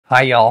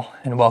Hi y'all,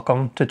 and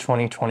welcome to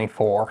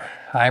 2024.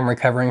 I'm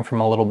recovering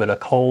from a little bit of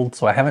cold,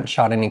 so I haven't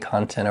shot any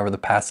content over the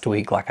past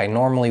week like I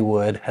normally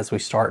would as we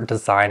start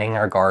designing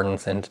our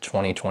gardens into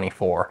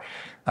 2024.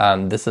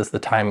 This is the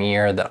time of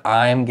year that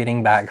I'm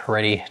getting back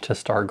ready to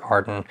start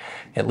garden,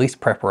 at least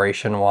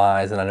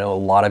preparation-wise, and I know a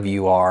lot of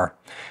you are.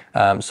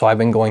 So I've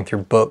been going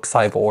through books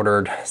I've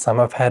ordered. Some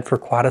I've had for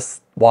quite a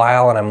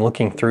while and I'm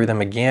looking through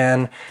them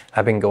again.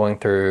 I've been going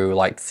through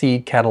like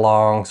seed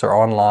catalogs or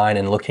online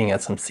and looking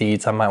at some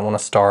seeds I might want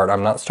to start.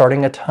 I'm not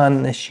starting a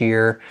ton this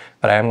year,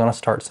 but I am going to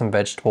start some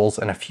vegetables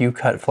and a few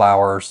cut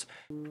flowers.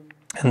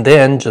 And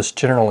then just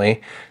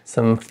generally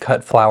some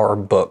cut flower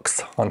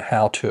books on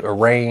how to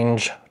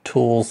arrange,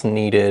 tools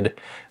needed,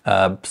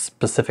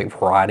 specific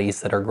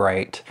varieties that are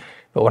great.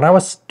 But when I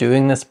was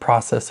doing this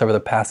process over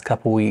the past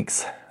couple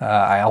weeks,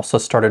 I also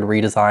started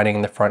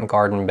redesigning the front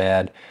garden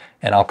bed,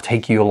 and I'll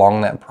take you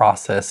along that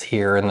process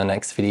here in the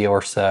next video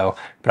or so.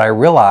 But I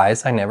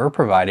realized I never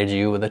provided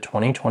you with a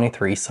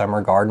 2023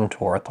 summer garden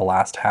tour at the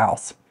last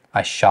house.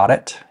 I shot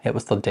it. It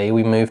was the day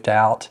we moved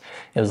out.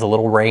 It was a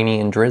little rainy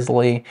and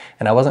drizzly,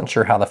 and I wasn't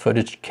sure how the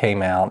footage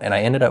came out, and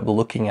I ended up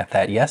looking at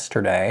that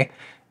yesterday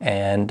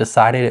and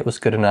decided it was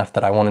good enough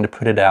that I wanted to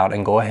put it out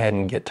and go ahead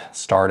and get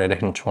started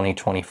in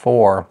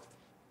 2024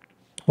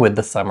 with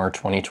the summer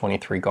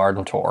 2023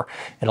 garden tour.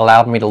 It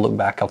allowed me to look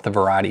back at the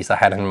varieties I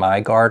had in my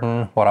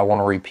garden, what I want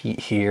to repeat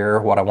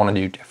here, what I want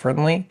to do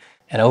differently,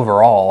 and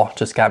overall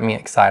just got me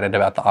excited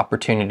about the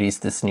opportunities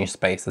this new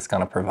space is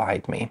going to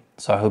provide me.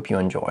 So I hope you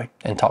enjoy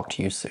and talk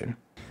to you soon.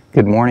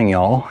 Good morning,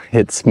 y'all.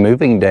 It's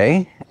moving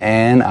day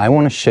and I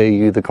want to show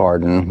you the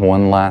garden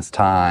one last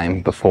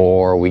time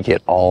before we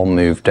get all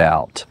moved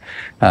out.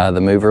 The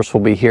movers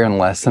will be here in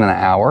less than an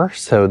hour,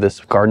 so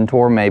this garden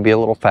tour may be a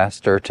little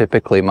faster.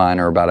 Typically mine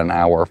are about an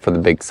hour for the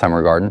big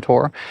summer garden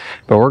tour,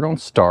 but we're going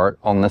to start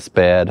on this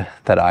bed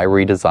that I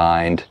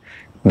redesigned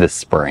this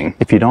spring.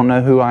 If you don't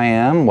know who I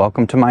am,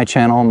 welcome to my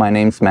channel. My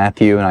name's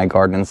Matthew and I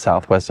garden in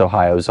Southwest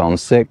Ohio Zone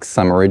 6.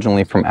 I'm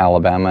originally from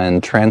Alabama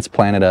and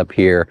transplanted up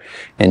here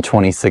in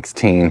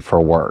 2016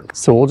 for work.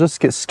 So we'll just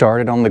get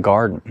started on the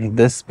garden.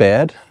 This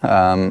bed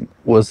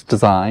was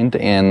designed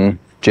in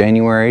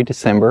January,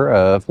 December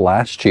of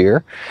last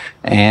year,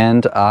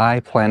 and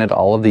I planted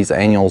all of these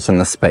annuals in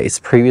the space.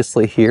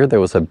 Previously here there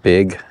was a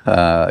big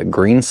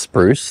green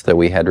spruce that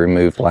we had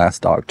removed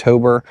last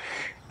October,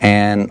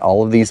 and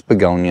all of these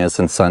begonias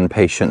and sun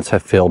patience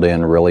have filled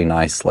in really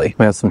nicely.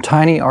 We have some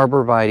tiny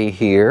arborvitae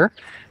here,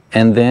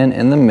 and then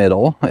in the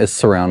middle is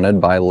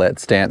surrounded by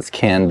Let's Dance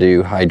Can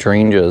Do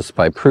hydrangeas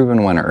by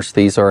Proven Winners.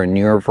 These are a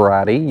newer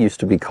variety, used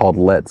to be called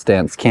Let's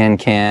Dance Can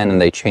Can, and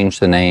they changed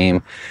the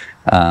name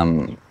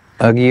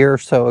a year or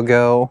so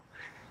ago,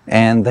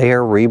 and they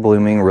are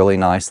reblooming really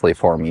nicely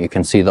for me. You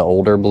can see the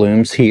older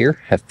blooms here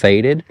have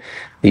faded.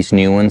 These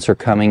new ones are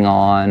coming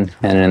on,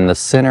 and in the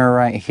center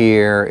right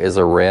here is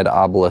a red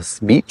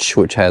obelisk beech,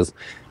 which has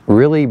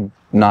really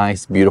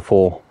nice,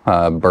 beautiful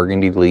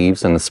burgundy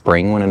leaves in the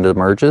spring when it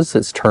emerges.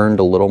 It's turned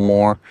a little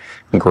more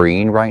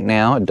green right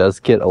now. It does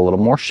get a little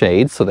more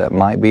shade, so that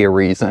might be a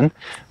reason,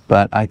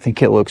 but I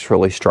think it looks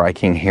really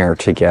striking here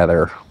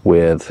together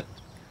with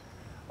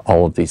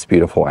all of these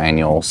beautiful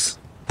annuals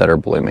that are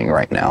blooming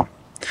right now.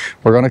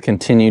 We're going to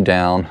continue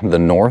down the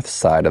north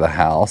side of the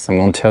house. I'm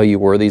going to tell you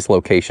where these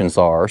locations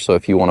are, so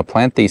if you want to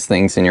plant these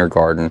things in your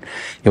garden,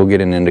 you'll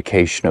get an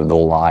indication of the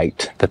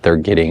light that they're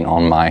getting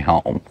on my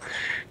home.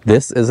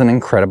 This is an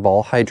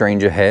Incredible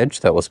hydrangea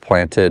hedge that was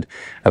planted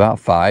about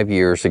 5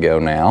 years ago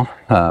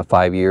now,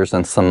 5 years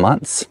and some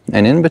months.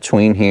 And in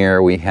between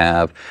here we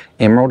have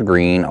emerald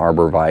green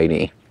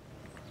arborvitae.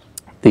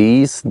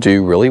 These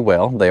do really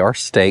well. They are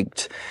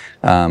staked.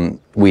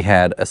 We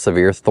had a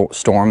severe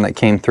storm that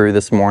came through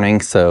this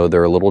morning, so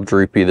they're a little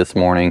droopy this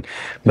morning,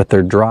 but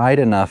they're dried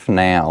enough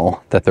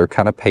now that they're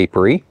kind of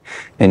papery,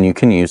 and you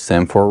can use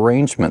them for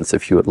arrangements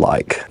if you would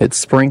like. It's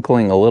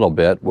sprinkling a little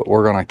bit, but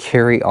we're going to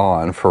carry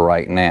on for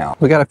right now.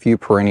 We got a few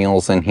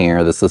perennials in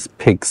here. This is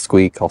Pig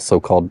Squeak, also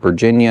called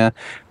Virginia.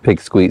 Pig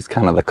Squeak's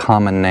kind of the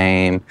common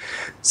name.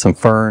 Some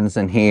ferns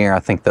in here. I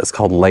think that's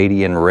called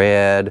Lady in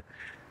Red.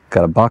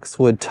 Got a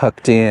boxwood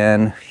tucked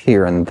in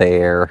here and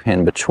there,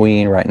 in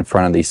between, right in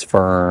front of these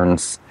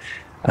ferns.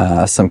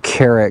 Some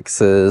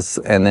caryxes,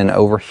 and then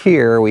over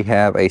here we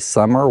have a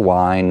summer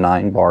wine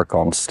 9-bark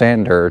on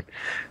standard,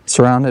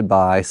 surrounded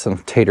by some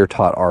tater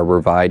tot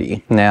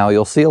arborvitae. Now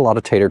you'll see a lot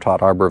of tater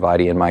tot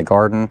arborvitae in my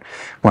garden.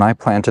 When I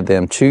planted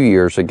them 2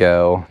 years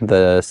ago,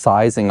 the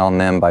sizing on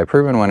them by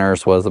Proven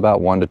Winners was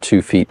about 1 to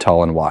 2 feet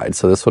tall and wide,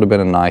 so this would have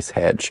been a nice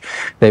hedge.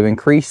 They've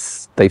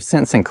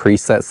since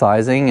increased that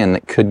sizing, and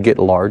it could get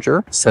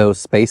larger, so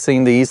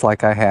spacing these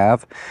like I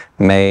have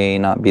may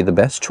not be the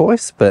best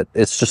choice, but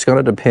it's just going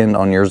to depend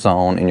on your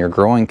zone and your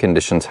growing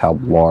conditions how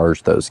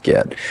large those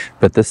get.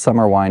 But this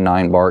summer wine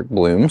 9-bark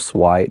blooms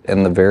white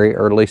in the very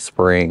early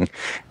spring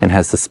and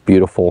has this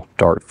beautiful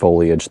dark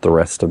foliage the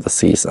rest of the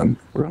season.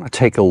 We're going to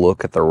take a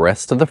look at the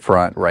rest of the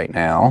front right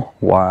now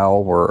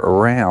while we're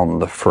around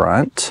the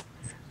front,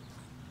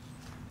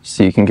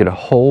 so you can get a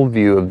whole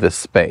view of this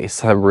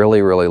space. I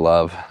really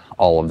love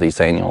all of these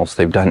annuals.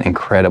 They've done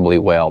incredibly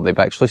well. They've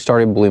actually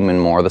started blooming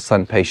more. The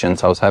sun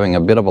patience, I was having a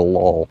bit of a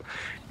lull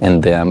in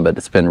them, but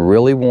it's been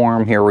really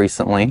warm here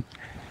recently,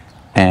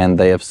 and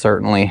they have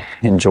certainly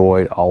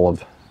enjoyed all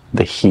of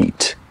the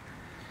heat.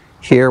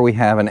 Here we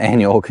have an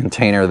annual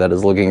container that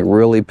is looking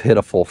really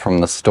pitiful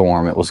from the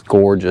storm. It was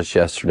gorgeous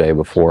yesterday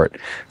before it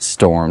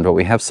stormed, but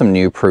we have some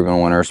new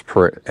proven winners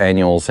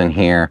annuals in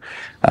here.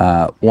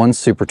 One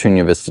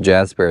Supertunia Vista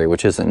Jazzberry,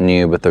 which isn't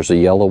new, but there's a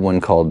yellow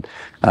one called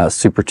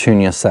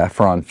Supertunia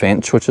Saffron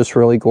Finch, which is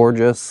really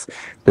gorgeous.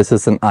 This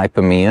is an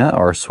Ipomoea,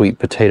 or sweet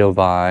potato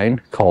vine,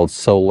 called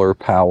Solar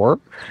Power.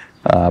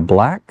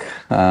 Black,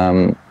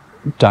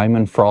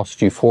 Diamond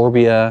Frost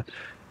Euphorbia,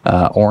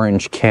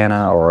 Orange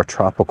Canna, or a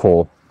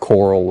tropical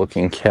coral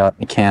looking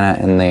canna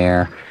in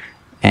there,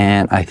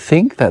 and I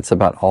think that's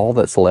about all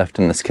that's left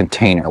in this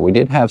container. We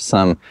did have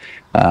some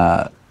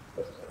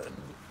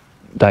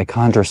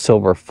Dichondra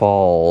Silver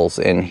Falls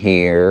in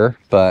here,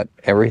 but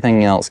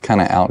everything else kind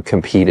of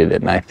outcompeted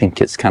it, and I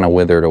think it's kind of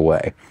withered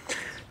away.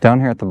 Down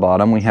here at the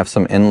bottom we have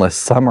some Endless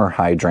Summer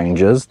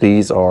hydrangeas.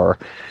 These are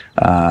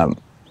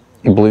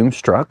bloom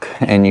struck,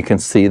 and you can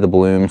see the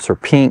blooms are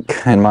pink.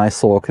 In my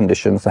soil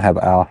conditions, I have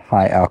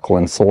high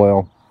alkaline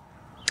soil.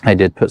 I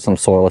did put some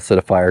soil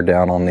acidifier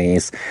down on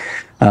these.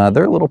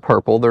 They're a little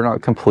purple, they're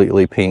not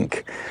completely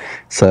pink.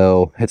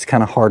 So it's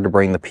kind of hard to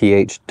bring the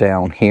pH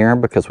down here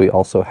because we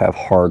also have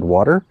hard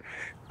water,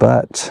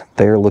 but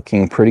they're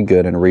looking pretty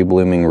good and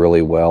reblooming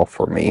really well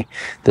for me.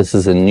 This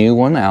is a new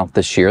one out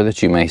this year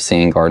that you may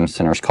see in garden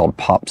centers called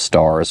Pop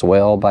Star as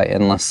well by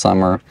Endless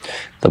Summer.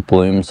 The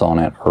blooms on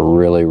it are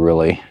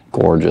really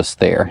gorgeous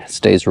there. It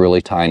stays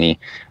really tiny,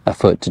 1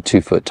 foot to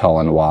 2 foot tall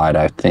and wide,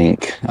 I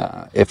think,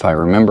 if I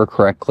remember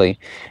correctly.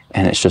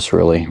 And it's just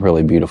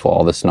really beautiful,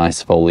 all this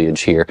nice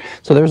foliage here.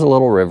 So there's a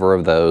little river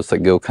of those that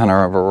go kind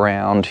of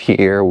around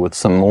here with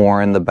some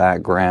more in the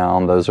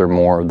background. Those are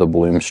more of the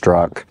bloom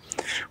struck.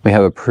 We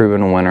have a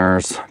proven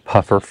winners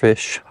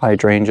pufferfish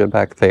hydrangea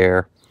back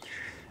there,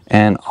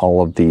 and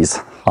all of these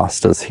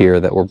hostas here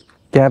that were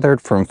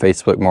gathered from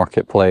Facebook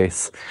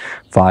Marketplace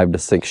 5 to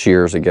 6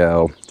 years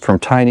ago from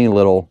tiny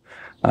little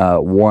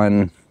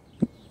one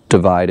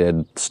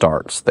divided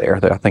starts there.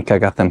 I think I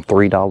got them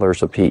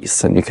 $3 a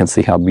piece, and you can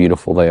see how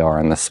beautiful they are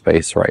in this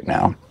space right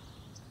now.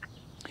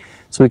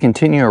 So we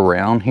continue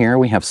around here.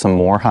 We have some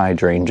more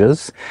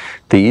hydrangeas.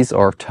 These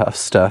are Tough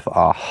Stuff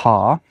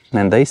Aha,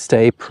 and they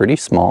stay pretty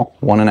small,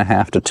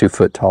 1.5 to 2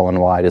 foot tall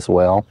and wide as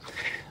well.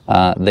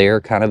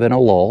 They're kind of in a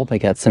lull. They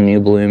got some new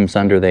blooms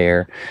under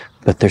there,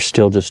 but they're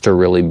still just a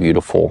really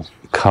beautiful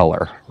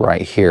color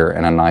right here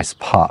and a nice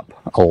pop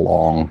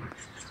along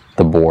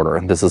the border.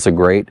 This is a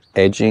great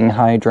edging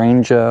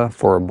hydrangea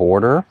for a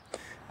border.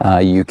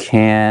 You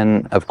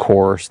can, of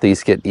course,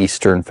 these get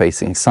eastern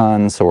facing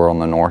sun, so we're on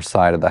the north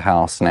side of the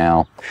house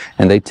now,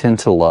 and they tend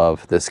to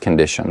love this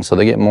condition. So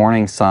they get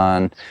morning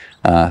sun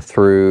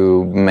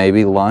through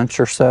maybe lunch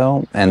or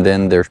so, and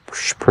then they're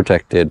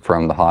protected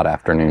from the hot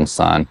afternoon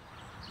sun.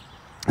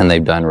 And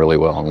they've done really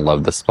well and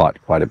love the spot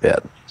quite a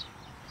bit.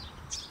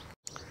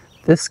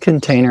 This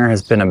container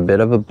has been a bit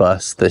of a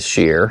bust this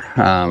year.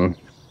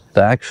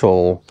 The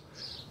actual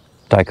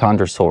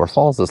Dichondra Silver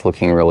Falls is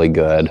looking really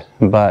good,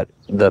 but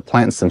the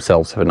plants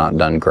themselves have not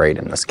done great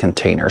in this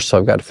container, so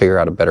I've got to figure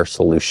out a better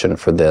solution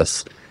for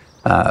this.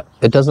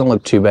 It doesn't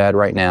look too bad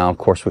right now. Of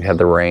course, we had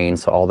the rain,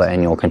 so all the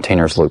annual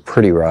containers look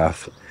pretty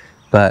rough,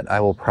 but I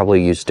will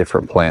probably use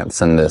different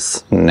plants in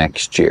this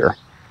next year.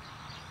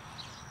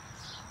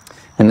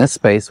 In this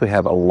space, we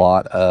have a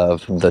lot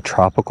of the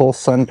tropical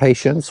sun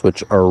patience,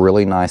 which are a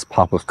really nice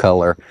pop of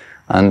color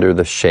under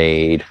the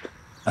shade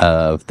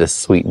of this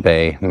Sweet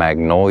Bay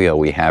magnolia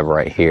we have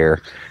right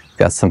here.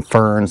 Got some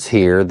ferns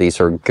here. These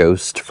are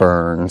ghost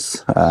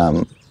ferns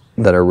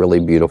that are really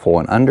beautiful.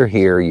 And under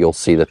here, you'll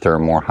see that there are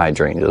more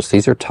hydrangeas.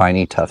 These are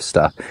tiny, Tough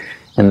Stuff,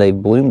 and they've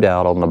bloomed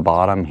out on the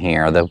bottom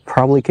here. They'll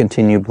probably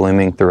continue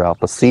blooming throughout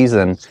the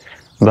season,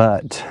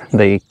 but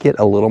they get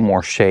a little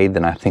more shade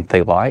than I think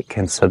they like,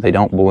 and so they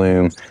don't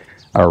bloom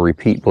or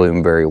repeat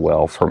bloom very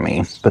well for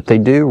me. But they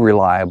do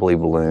reliably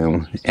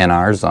bloom in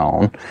our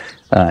zone,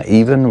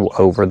 even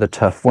over the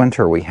tough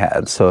winter we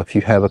had. So if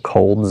you have a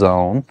cold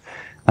zone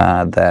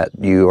that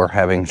you are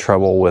having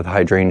trouble with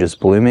hydrangeas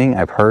blooming,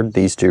 I've heard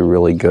these do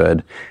really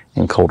good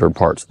in colder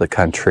parts of the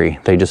country.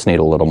 They just need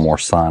a little more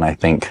sun, I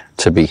think,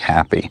 to be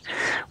happy.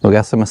 We've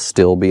got some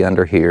Astilbe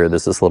under here.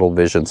 This is Little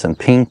Visions in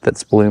pink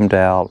that's bloomed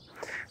out,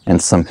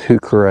 and some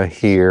heuchera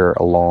here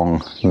along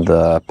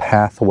the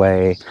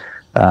pathway.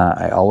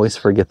 I always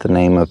forget the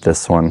name of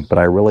this one, but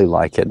I really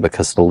like it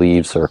because the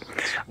leaves are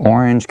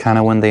orange kind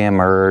of when they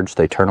emerge.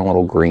 They turn a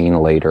little green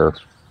later.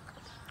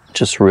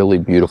 Just really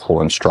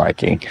beautiful and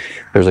striking.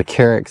 There's a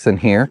carex in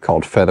here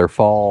called Feather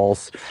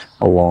Falls,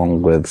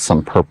 along with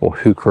some purple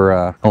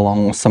heuchera,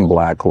 along with some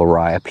black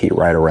liriope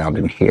right around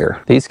in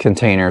here. These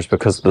containers,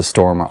 because of the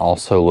storm, are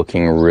also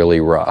looking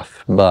really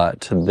rough,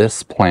 but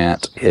this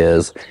plant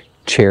is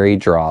Cherry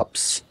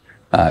Drops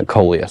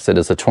Coleus. It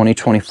is a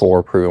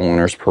 2024 Proven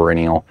Winners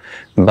perennial,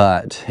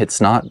 but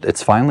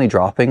it's finally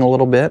dropping a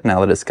little bit now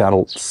that it's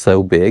got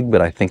so big,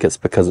 but I think it's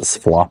because it's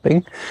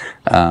flopping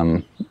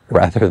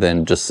rather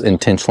than just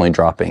intentionally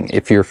dropping.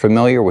 If you're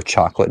familiar with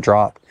chocolate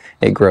drop,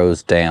 it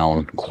grows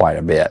down quite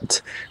a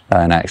bit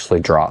and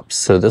actually drops.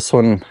 So this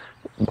one,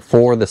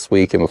 before this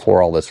week and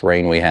before all this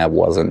rain we have,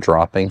 wasn't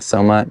dropping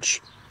so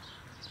much.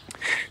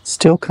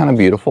 Still kind of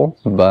beautiful,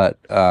 but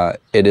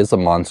it is a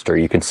monster.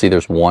 You can see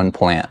there's one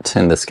plant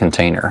in this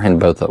container, and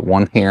both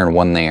one here and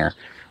one there,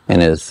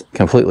 and is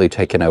completely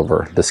taken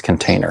over this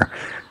container.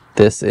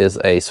 This is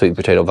a sweet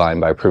potato vine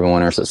by Proven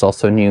Winners. It's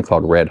also new,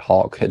 called Red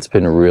Hawk. It's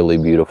been really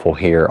beautiful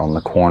here on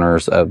the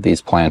corners of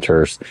these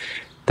planters.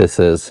 This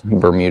is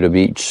Bermuda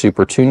Beach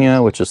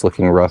Supertunia, which is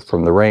looking rough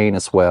from the rain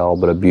as well,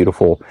 but a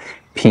beautiful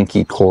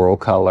pinky coral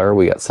color.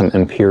 We got some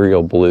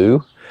Imperial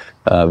Blue.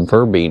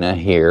 Verbena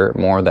here,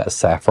 more of that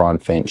saffron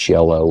finch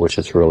yellow, which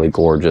is really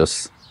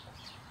gorgeous.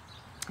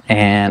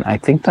 And I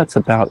think that's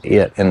about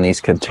it in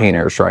these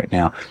containers right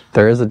now.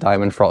 There is a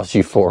Diamond Frost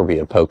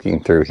Euphorbia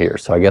poking through here,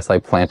 so I guess I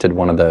planted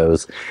one of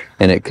those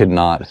and it could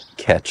not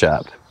catch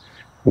up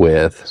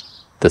with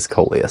this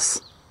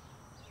Coleus.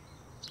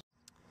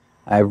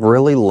 I've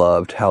really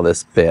loved how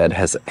this bed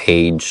has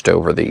aged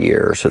over the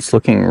years. It's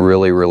looking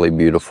really, really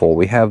beautiful.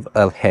 We have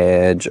a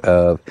hedge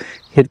of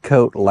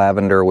Hidcote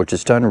lavender, which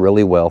has done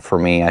really well for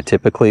me. I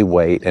typically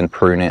wait and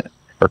prune it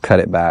or cut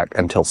it back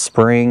until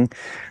spring.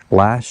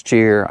 Last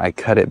year, I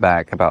cut it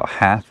back about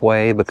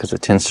halfway because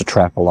it tends to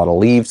trap a lot of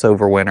leaves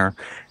over winter.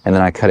 And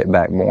then I cut it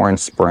back more in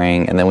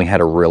spring, and then we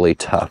had a really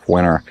tough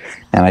winter.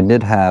 And I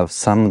did have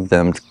some of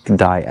them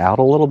die out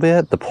a little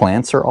bit. The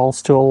plants are all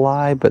still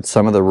alive, but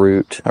some of the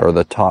root or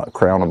the top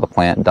crown of the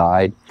plant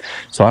died.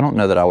 So I don't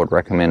know that I would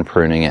recommend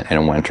pruning it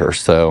in winter.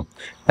 So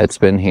it's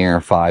been here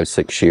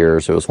 5-6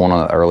 years. It was one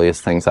of the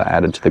earliest things I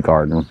added to the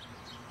garden.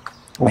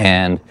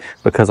 And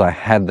because I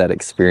had that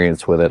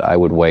experience with it, I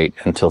would wait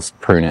until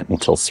prune it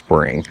until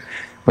spring.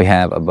 We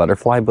have a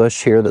butterfly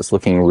bush here that's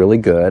looking really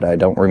good. I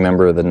don't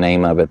remember the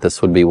name of it.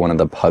 This would be one of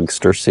the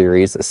Pugster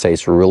series. It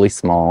stays really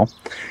small,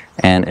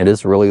 and it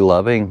is really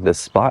loving this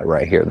spot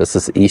right here. This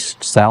is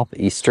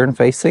southeastern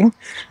facing,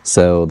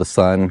 so the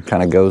sun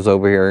kind of goes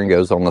over here and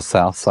goes on the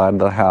south side of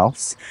the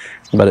house,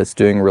 but it's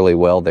doing really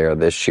well there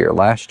this year.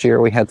 Last year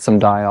we had some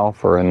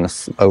die-off, or in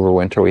this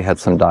overwinter we had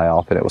some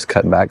die-off, and it was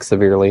cut back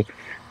severely,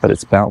 but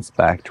it's bounced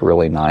back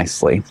really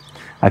nicely.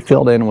 I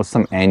filled in with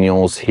some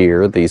annuals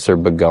here. These are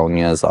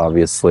begonias,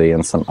 obviously,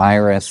 and some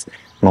iris.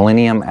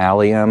 Millennium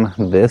allium.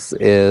 This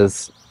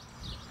is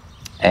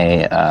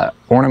a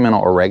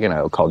ornamental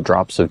oregano called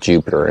Drops of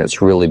Jupiter.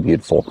 It's really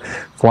beautiful.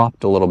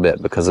 Flopped a little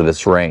bit because of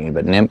this rain,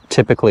 but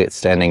typically it's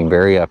standing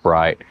very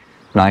upright.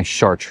 Nice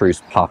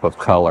chartreuse pop of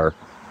color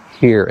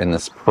here in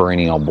this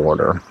perennial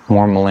border.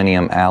 More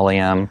Millennium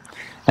allium.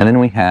 And then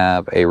we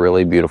have a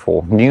really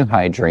beautiful new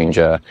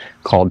hydrangea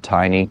called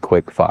Tiny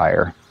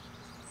Quickfire.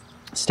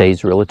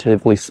 Stays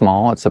relatively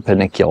small. It's a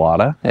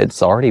paniculata.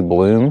 It's already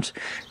bloomed.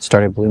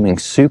 Started blooming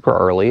super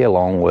early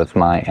along with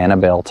my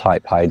Annabelle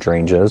type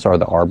hydrangeas, or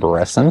the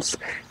arborescens.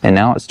 And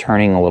now it's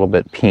turning a little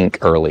bit pink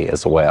early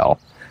as well.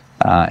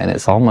 And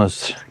it's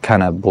almost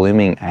kind of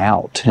blooming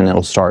out, and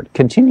it'll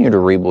continue to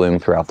rebloom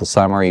throughout the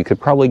summer. You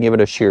could probably give it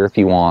a shear if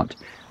you want,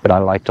 but I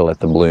like to let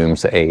the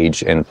blooms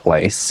age in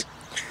place.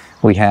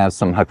 We have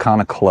some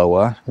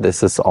Hakanakaloa.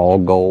 This is all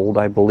gold,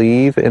 I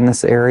believe, in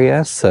this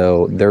area.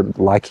 So they're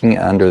liking it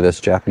under this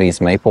Japanese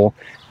maple.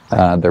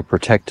 They're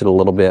protected a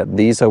little bit.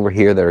 These over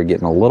here that are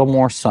getting a little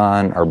more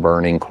sun are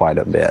burning quite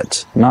a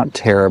bit. Not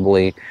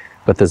terribly,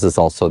 but this is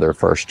also their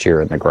first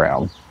year in the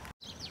ground.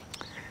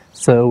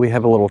 So we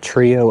have a little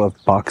trio of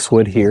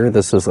boxwood here.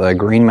 This is a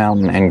Green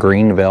Mountain and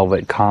Green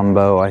Velvet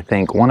combo. I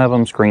think one of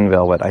them's Green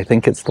Velvet. I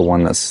think it's the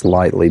one that's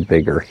slightly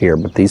bigger here,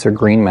 but these are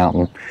Green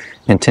Mountain,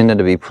 intended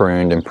to be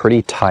pruned in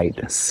pretty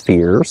tight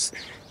spheres.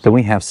 Then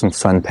we have some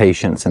Sun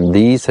Patience, and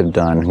these have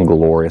done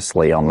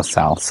gloriously on the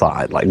south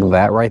side. Like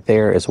that right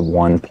there is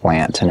one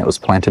plant, and it was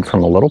planted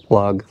from a little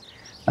plug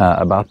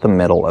about the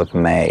middle of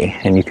May.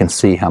 And you can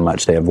see how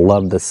much they have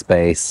loved this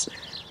space.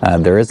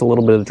 There is a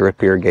little bit of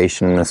drip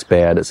irrigation in this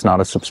bed. It's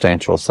not as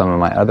substantial as some of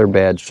my other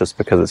beds just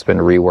because it's been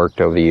reworked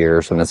over the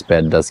years, and this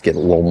bed does get a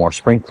little more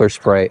sprinkler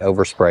spray,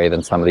 overspray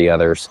than some of the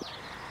others.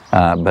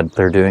 But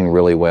they're doing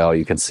really well.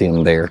 You can see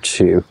them there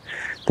too.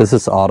 This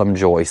is Autumn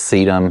Joy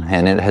Sedum,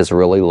 and it has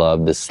really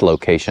loved this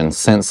location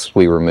since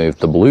we removed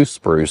the blue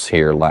spruce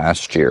here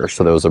last year.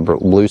 So there was a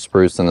blue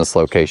spruce in this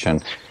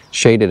location,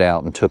 shaded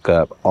out and took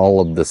up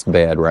all of this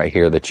bed right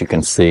here that you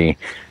can see.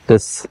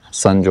 This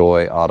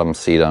Sunjoy Autumn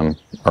Sedum,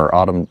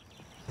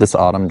 this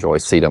Autumn Joy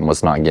Sedum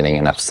was not getting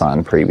enough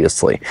sun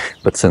previously,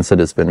 but since it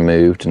has been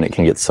moved and it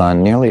can get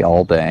sun nearly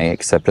all day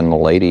except in the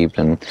late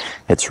evening,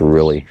 it's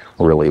really,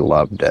 really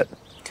loved it.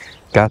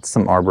 Got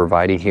some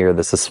arborvitae here.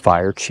 This is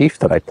Fire Chief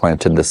that I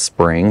planted this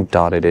spring,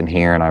 dotted in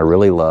here, and I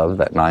really love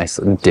that nice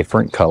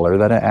different color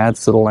that it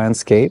adds to the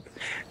landscape.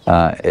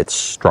 It's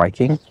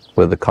striking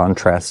with the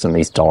contrast in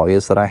these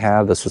dahlias that I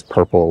have. This is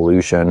Purple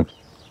Illusion,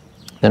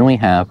 Then we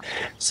have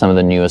some of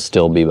the newest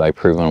Stilbea by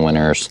Proven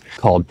Winners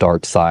called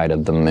Dark Side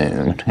of the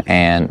Moon,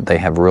 and they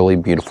have really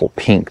beautiful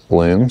pink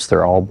blooms.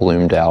 They're all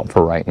bloomed out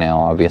for right now.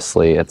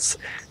 Obviously it's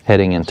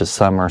heading into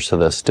summer, so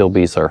the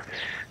Stilbeas are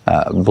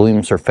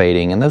blooms are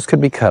fading, and those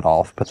could be cut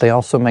off, but they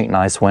also make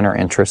nice winter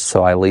interests,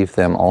 so I leave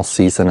them all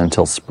season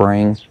until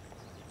spring.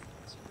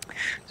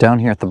 Down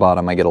here at the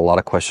bottom, I get a lot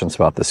of questions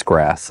about this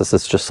grass. This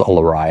is just a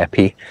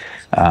liriope.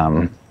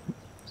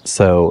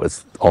 So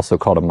it's also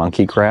called a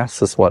monkey grass.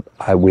 This is what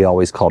we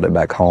always called it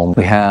back home.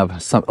 We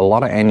have a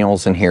lot of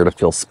annuals in here to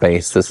fill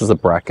space. This is a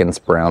Bracken's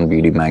Brown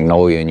Beauty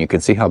Magnolia, and you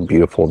can see how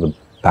beautiful the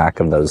back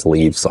of those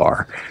leaves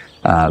are.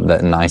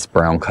 That nice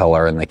brown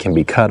color, and they can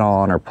be cut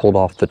on or pulled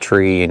off the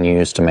tree and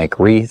used to make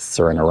wreaths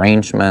or in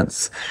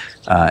arrangements,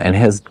 and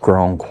has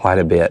grown quite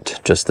a bit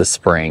just this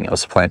spring. It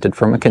was planted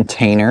from a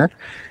container,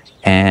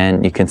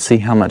 and you can see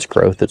how much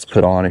growth it's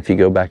put on if you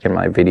go back in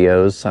my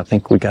videos. I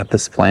think we got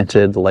this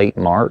planted late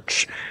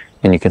March,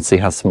 and you can see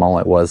how small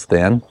it was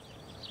then.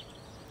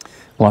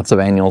 Lots of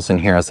annuals in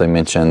here, as I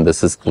mentioned.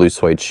 This is Blue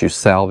Suede Shoe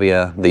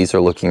Salvia. These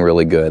are looking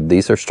really good.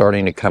 These are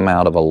starting to come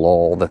out of a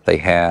lull that they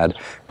had.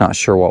 Not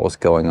sure what was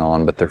going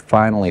on, but they're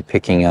finally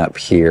picking up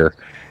here.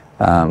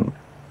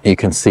 You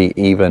can see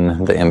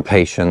even the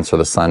impatiens or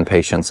the sun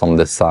patients on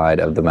this side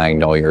of the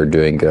magnolia are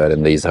doing good,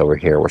 and these over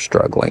here were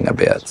struggling a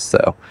bit.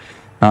 So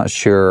not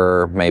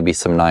sure, maybe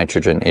some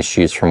nitrogen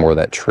issues from where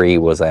that tree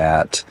was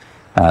at.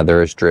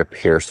 There is drip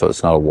here, so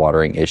it's not a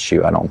watering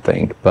issue, I don't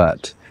think,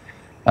 but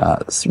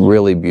it's a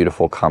really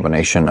beautiful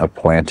combination of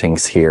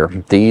plantings here.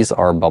 These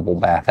are bubble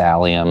bath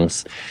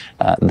alliums.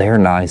 They're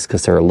nice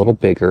because they're a little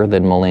bigger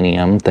than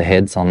Millennium. The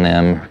heads on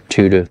them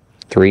 2 to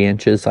 3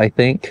 inches, I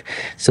think.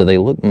 So they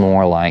look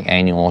more like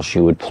annuals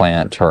you would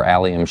plant, or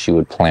alliums you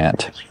would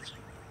plant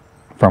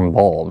from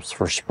bulbs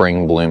for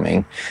spring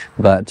blooming,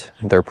 but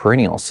they're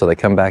perennials, so they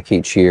come back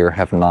each year,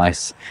 have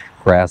nice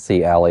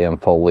grassy allium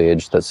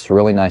foliage that's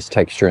really nice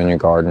texture in your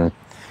garden.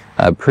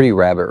 Pretty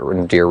rabbit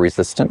and deer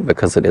resistant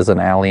because it is an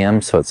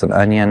allium, so it's an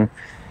onion.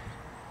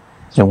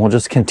 And we'll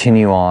just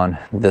continue on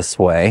this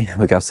way.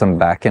 We got some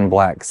back in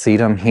black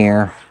sedum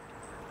here,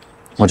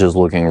 which is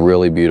looking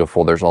really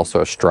beautiful. There's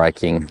also a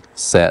striking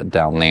set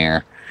down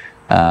there.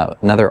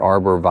 Another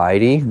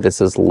arborvitae. This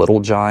is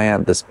Little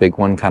Giant, this big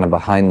one kind of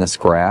behind this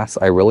grass.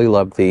 I really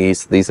love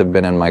these. These have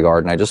been in my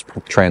garden. I just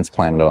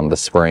transplanted them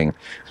this spring,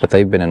 but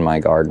they've been in my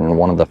garden.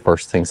 One of the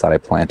first things that I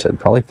planted,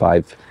 probably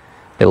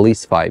at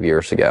least 5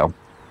 years ago.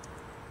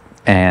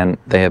 And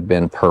they have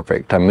been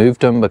perfect. I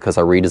moved them because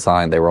I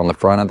redesigned. They were on the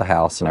front of the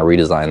house, and I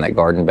redesigned that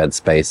garden bed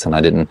space,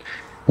 and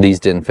these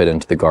didn't fit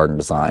into the garden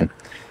design.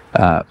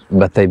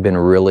 But they've been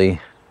really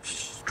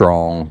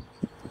strong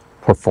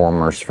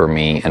performers for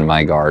me in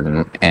my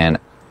garden, and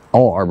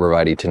all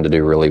arborvitae tend to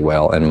do really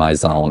well in my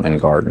zone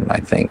and garden, I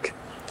think.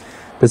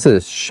 This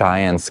is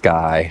Cheyenne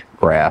Sky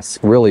grass,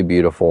 really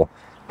beautiful.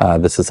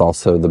 This is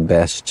also the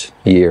best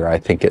year I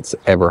think it's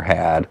ever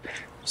had.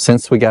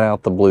 Since we got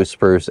out the blue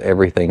spruce,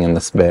 everything in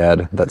this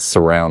bed that's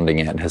surrounding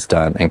it has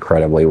done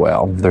incredibly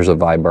well. There's a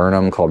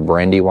viburnum called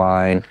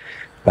Brandywine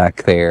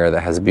back there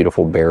that has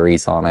beautiful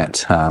berries on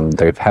it.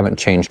 They haven't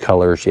changed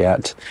colors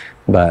yet,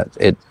 but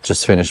it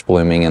just finished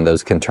blooming, and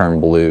those can turn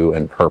blue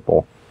and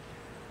purple,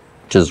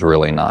 which is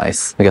really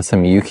nice. We got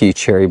some Yuki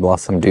Cherry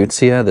Blossom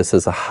Deutzia. This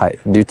is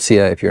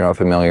Deutzia, if you're not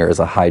familiar, is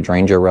a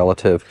hydrangea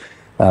relative,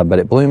 but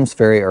it blooms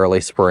very early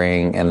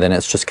spring, and then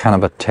it's just kind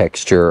of a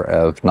texture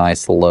of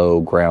nice low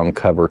ground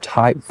cover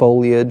type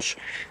foliage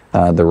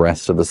the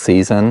rest of the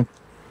season.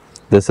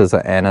 This is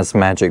an Anna's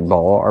Magic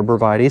Ball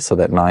arborvitae, so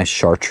that nice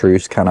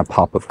chartreuse kind of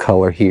pop of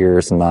color here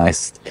is a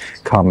nice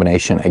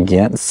combination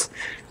against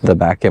the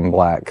back in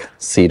black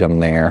sedum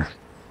there.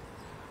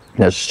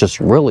 That's just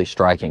really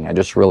striking. I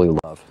just really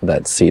love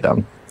that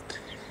sedum.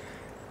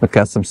 We've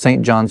got some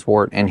St. John's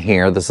wort in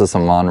here. This is a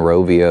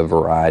Monrovia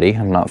variety.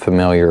 I'm not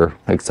familiar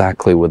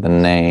exactly with the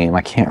name.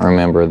 I can't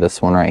remember.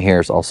 This one right here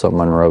is also a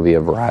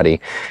Monrovia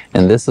variety.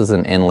 And this is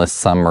an endless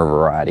summer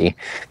variety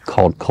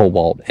called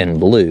Cobalt and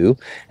Blue.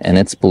 And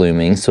it's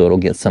blooming, so it'll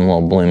get some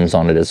little blooms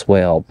on it as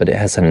well. But it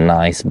has a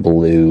nice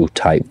blue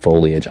type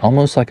foliage,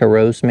 almost like a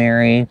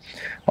rosemary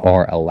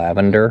or a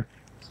lavender.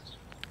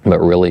 But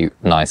really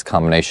nice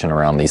combination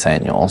around these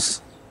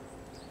annuals.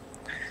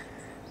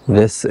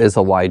 This is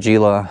a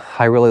Weigela.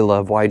 I really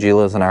love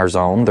Weigelas in our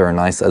zone. They're a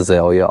nice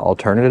azalea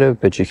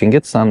alternative, but you can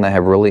get some that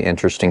have really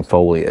interesting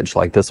foliage.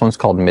 Like this one's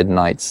called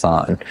Midnight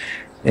Sun.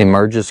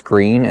 Emerges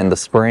green in the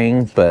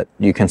spring, but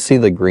you can see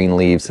the green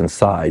leaves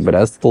inside. But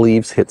as the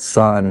leaves hit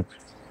sun,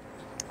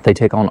 they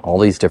take on all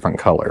these different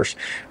colors.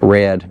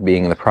 Red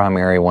being the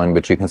primary one,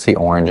 but you can see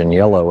orange and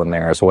yellow in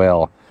there as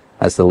well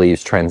as the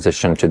leaves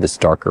transition to this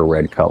darker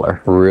red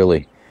color.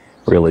 Really,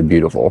 really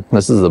beautiful.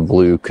 This is a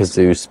blue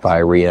Kazoo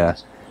Spirea.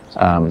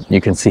 You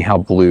can see how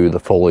blue the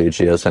foliage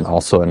is, and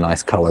also a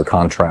nice color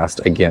contrast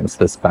against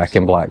this back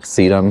in black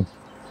sedum.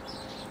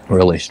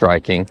 Really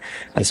striking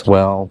as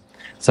well.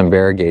 some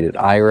variegated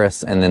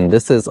iris, and then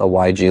this is a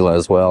Weigela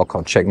as well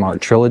called Checkmark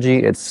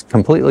Trilogy. It's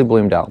completely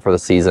bloomed out for the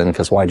season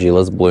because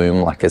Weigelas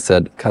bloom, like I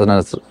said,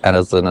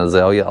 as an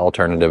azalea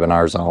alternative in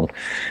our zone.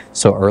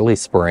 So early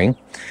spring,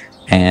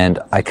 and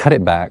I cut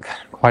it back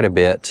quite a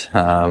bit.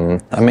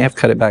 I may have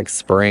cut it back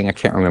spring, I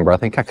can't remember. I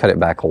think I cut it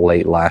back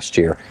late last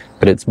year,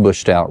 but it's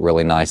bushed out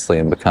really nicely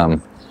and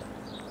become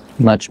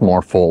much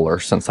more fuller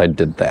since I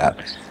did that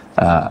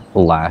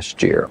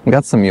last year. We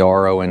got some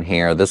yarrow in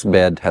here. This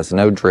bed has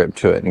no drip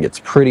to it and gets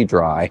pretty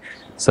dry,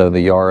 so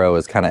the yarrow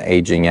is kind of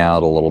aging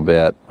out a little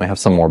bit. We have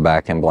some more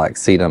back and black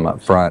sedum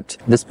up front.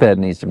 This bed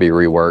needs to be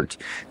reworked.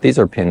 These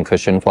are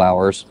pincushion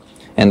flowers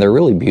and they're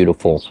really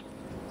beautiful,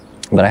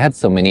 but I had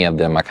so many of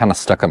them I kind of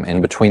stuck them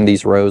in between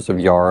these rows of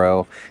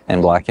yarrow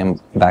and back and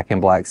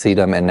black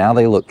sedum, and now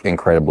they look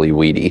incredibly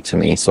weedy to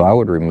me, so I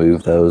would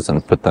remove those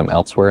and put them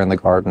elsewhere in the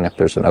garden if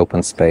there's an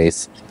open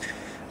space.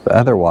 But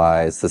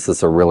otherwise, this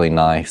is a really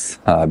nice,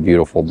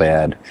 beautiful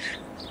bed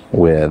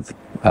with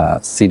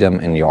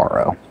sedum and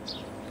yarrow.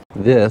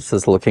 This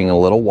is looking a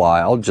little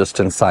wild just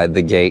inside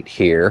the gate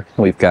here.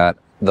 We've got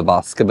the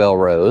Boscobel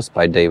Rose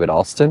by David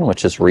Austin,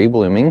 which is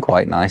reblooming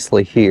quite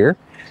nicely here.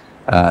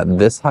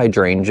 This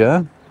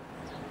hydrangea,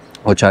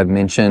 which I've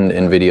mentioned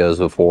in videos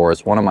before,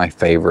 is one of my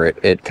favorite.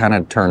 It kind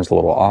of turns a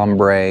little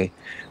ombre.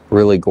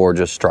 Really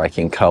gorgeous,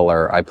 striking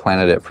color. I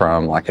planted it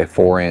from like a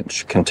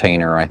 4-inch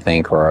container, I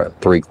think, or a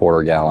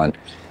 3/4 gallon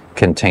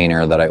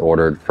container that I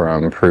ordered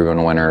from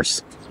Proven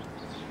Winners.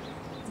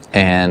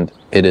 And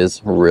it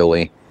is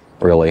really,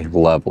 really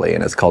lovely.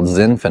 And it's called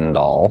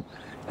Zinfandel.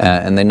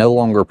 And they no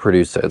longer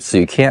produce it, so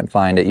you can't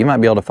find it. You might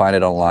be able to find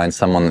it online,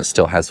 someone that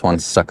still has one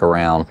stuck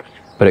around.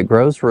 But it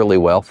grows really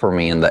well for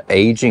me, and the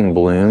aging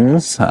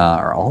blooms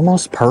are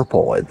almost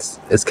purple.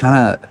 It's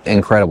kind of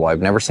incredible.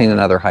 I've never seen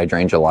another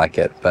hydrangea like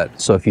it.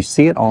 But so if you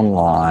see it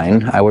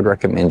online, I would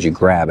recommend you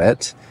grab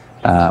it.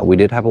 We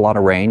did have a lot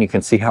of rain. You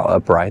can see how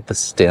upright the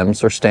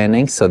stems are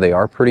standing, so they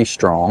are pretty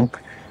strong.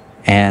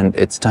 And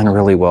it's done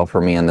really well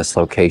for me in this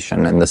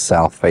location, in the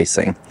south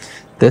facing.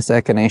 This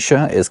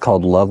echinacea is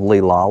called Lovely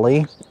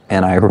Lolly,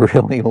 and I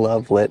really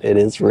love it. It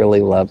is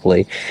really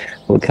lovely.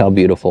 Look how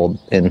beautiful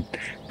and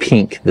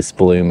pink this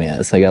bloom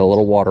is. They got a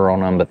little water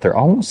on them, but they're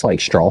almost like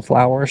straw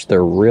flowers.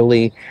 They're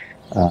really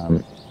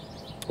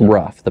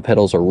rough. The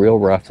petals are real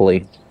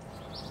roughly,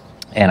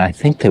 and I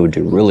think they would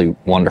do really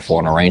wonderful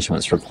in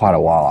arrangements for quite a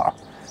while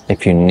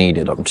if you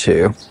needed them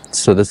to.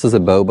 So this is a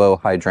Bobo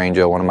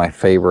hydrangea, one of my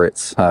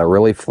favorites,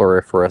 really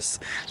floriferous.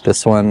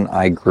 This one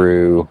I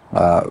grew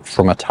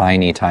from a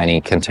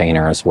tiny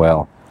container as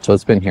well. So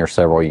it's been here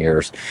several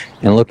years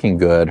and looking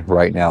good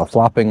right now,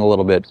 flopping a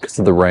little bit because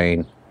of the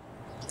rain.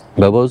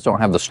 Bobos don't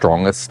have the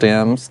strongest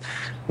stems,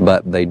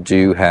 but they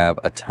do have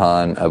a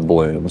ton of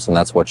blooms, and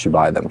that's what you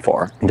buy them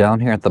for. Down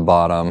here at the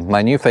bottom,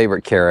 my new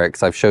favorite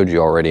carex, I've showed you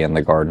already in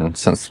the garden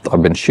since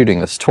I've been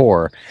shooting this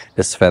tour,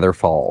 is Feather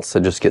Falls.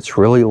 It just gets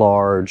really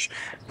large,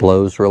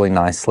 blows really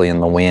nicely in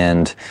the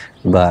wind,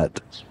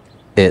 but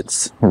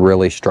it's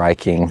really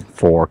striking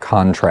for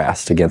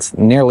contrast against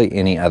nearly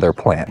any other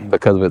plant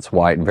because of its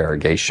white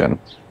variegation.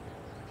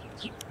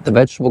 The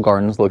vegetable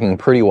garden's looking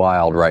pretty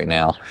wild right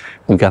now.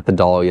 We've got the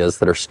dahlias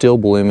that are still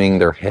blooming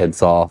their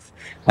heads off.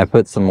 I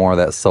put some more of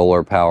that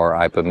Solar Power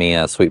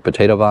Ipomoea sweet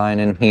potato vine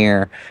in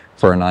here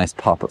for a nice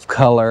pop of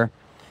color.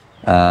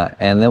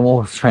 And then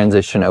we'll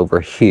transition over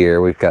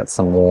here. We've got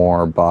some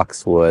more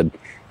boxwood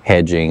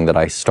hedging that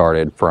I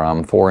started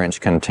from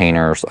 4-inch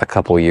containers a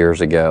couple years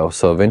ago.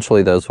 So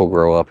eventually those will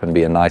grow up and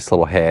be a nice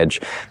little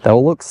hedge that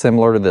will look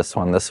similar to this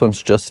one. This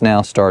one's just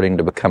now starting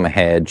to become a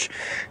hedge.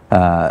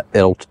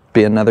 It'll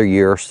be another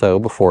year or so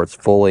before it's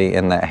fully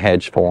in that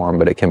hedge form,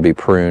 but it can be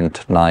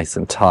pruned nice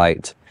and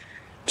tight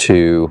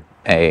to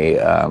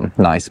a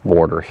nice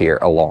border here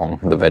along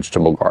the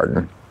vegetable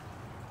garden.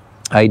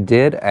 I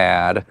did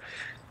add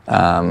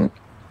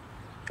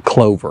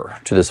clover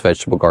to this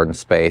vegetable garden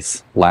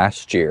space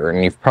last year,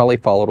 and you've probably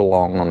followed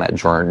along on that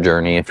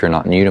journey if you're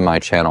not new to my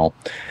channel,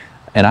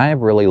 and I have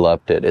really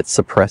loved it. It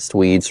suppressed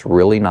weeds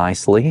really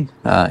nicely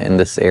in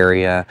this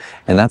area,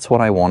 and that's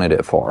what I wanted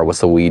it for,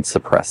 was a weed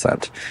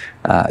suppressant.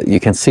 You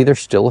can see there's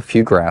still a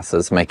few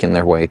grasses making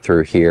their way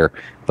through here,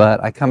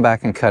 but I come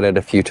back and cut it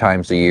a few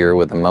times a year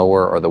with the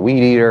mower or the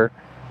weed eater,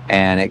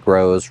 and it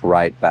grows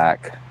right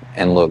back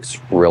and looks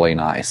really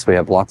nice. We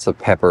have lots of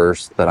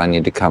peppers that I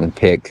need to come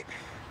pick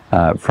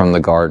from the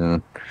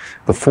garden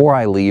before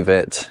I leave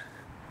it,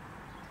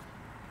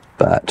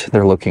 but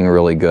they're looking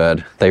really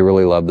good. They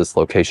really love this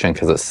location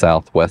because it's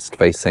southwest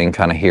facing,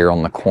 kind of here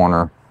on the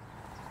corner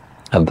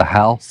of the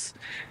house.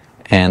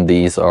 And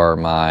these are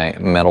my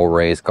metal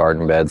raised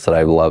garden beds that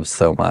I've loved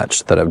so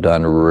much, that have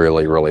done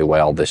really, really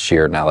well this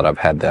year now that I've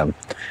had them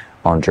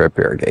on drip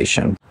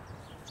irrigation.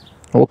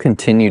 We'll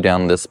continue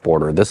down this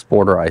border. This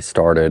border I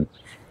started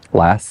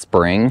last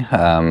spring.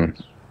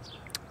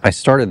 I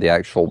started the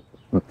actual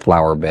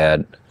flower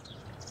bed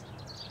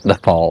the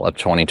fall of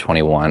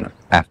 2021.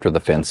 after the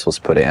fence was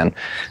put in.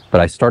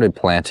 But I started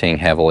planting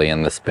heavily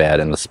in this bed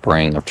in the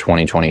spring of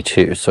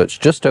 2022, so it's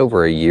just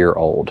over a year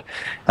old.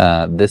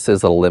 This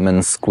is a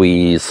lemon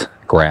squeeze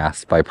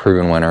grass by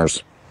Proven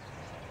Winners.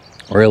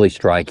 Really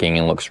striking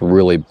and looks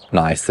really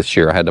nice this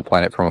year. I had to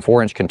plant it from a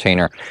 4-inch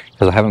container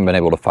because I haven't been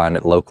able to find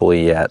it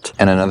locally yet.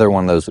 And another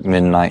one of those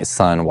Midnight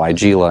Sun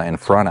Weigela in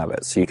front of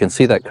it. So you can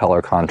see that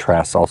color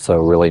contrast also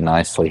really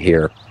nicely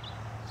here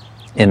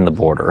in the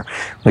border.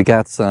 We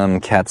got some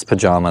Cat's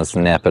Pajamas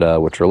Nepeta,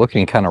 which are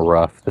looking kind of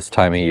rough this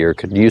time of year.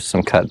 Could use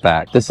some cut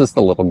back. This is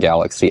the little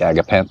Galaxy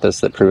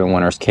Agapanthus that Proven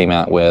Winners came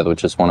out with,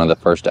 which is one of the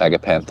first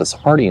Agapanthus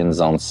hardy in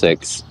Zone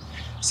 6.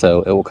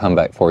 So it will come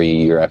back for you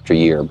year after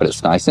year, but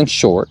it's nice and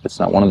short. It's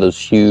not one of those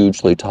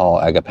hugely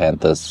tall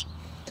Agapanthus.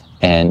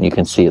 And you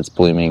can see it's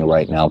blooming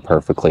right now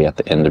perfectly at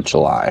the end of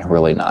July.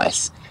 Really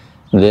nice.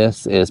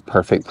 This is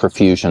Perfect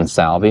Profusion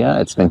Salvia.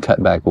 It's been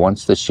cut back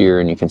once this year,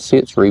 and you can see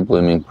it's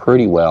reblooming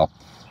pretty well.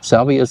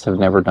 Salvias have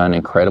never done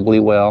incredibly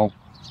well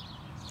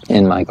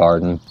in my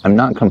garden. I'm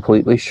not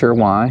completely sure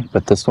why,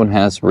 but this one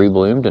has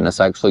rebloomed, and it's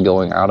actually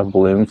going out of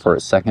bloom for a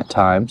second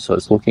time, so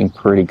it's looking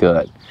pretty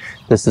good.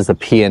 This is a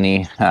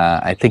peony.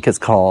 I think it's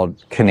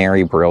called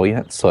Canary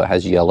Brilliant, so it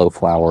has yellow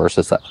flowers.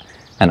 It's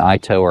an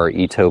Ito or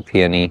Ito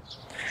peony.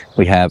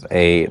 We have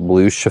a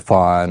Blue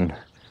Chiffon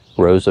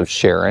Rose of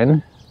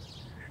Sharon.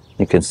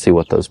 You can see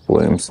what those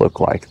blooms look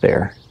like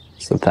there.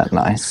 Isn't that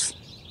nice?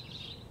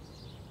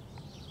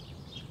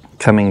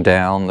 Coming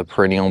down the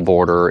perennial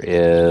border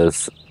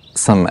is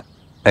some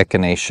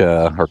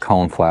echinacea or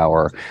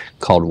coneflower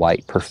called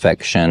White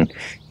Perfection.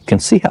 You can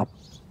see how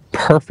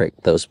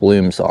perfect those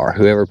blooms are.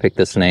 Whoever picked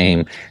this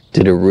name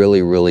did a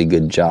really, really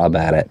good job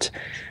at it.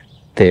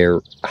 They're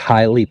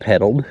highly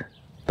petaled,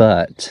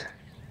 but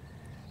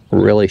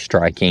really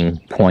striking,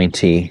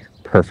 pointy,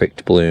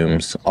 perfect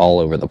blooms all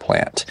over the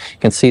plant. You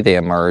can see they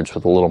emerge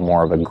with a little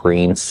more of a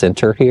green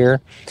center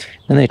here,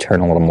 and they turn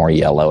a little more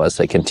yellow as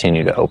they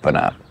continue to open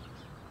up.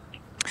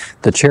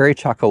 The Cherry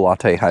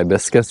Chocolate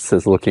Hibiscus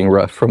is looking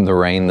rough from the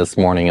rain this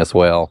morning as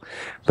well,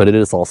 but it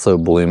is also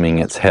blooming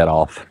its head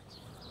off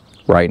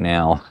right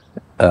now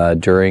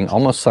during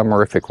almost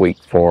summerific week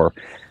for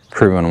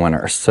Proven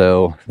Winners.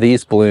 So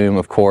these bloom,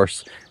 of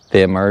course,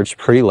 they emerged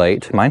pretty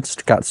late. Mine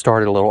got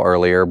started a little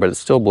earlier, but it's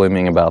still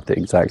blooming about the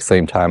exact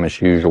same time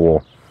as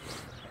usual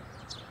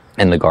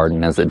in the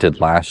garden as it did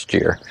last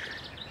year.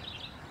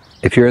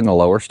 If you're in the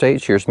lower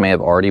states, yours may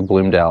have already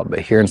bloomed out, but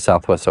here in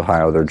Southwest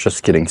Ohio, they're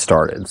just getting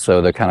started. So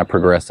they kind of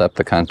progress up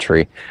the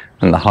country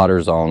in the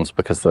hotter zones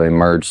because they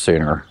emerge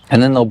sooner.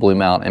 And then they'll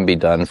bloom out and be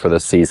done for the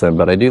season.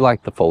 But I do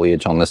like the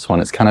foliage on this one.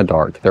 It's kind of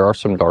dark. There are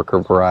some darker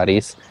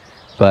varieties,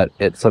 but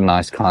it's a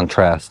nice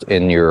contrast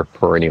in your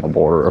perennial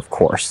border, of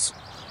course.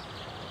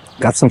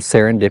 Got some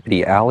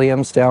Serendipity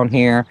Alliums down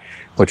here,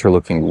 which are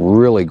looking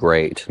really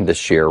great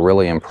this year.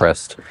 Really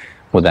impressed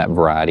with that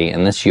variety.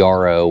 And this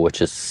yarrow,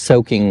 which is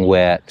soaking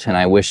wet, and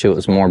I wish it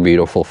was more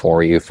beautiful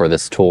for you for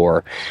this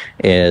tour,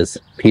 is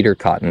Peter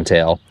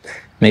Cottontail.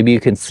 Maybe you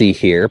can see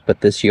here,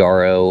 but this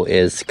yarrow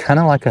is kind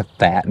of like a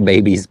fat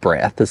baby's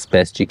breath, as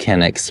best you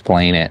can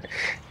explain it.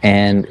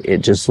 And it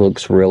just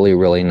looks really,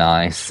 really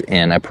nice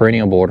in a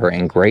perennial border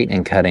and great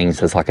in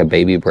cuttings as like a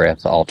baby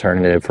breath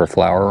alternative for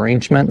flower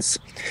arrangements.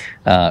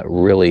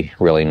 Really,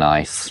 really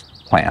nice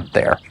plant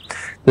there.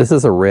 This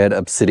is a red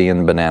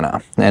obsidian banana,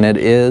 and it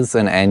is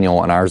an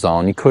annual in our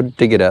zone. You could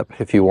dig it up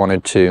if you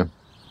wanted to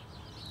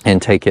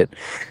and take it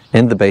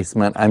in the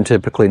basement. I'm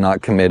typically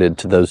not committed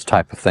to those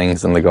type of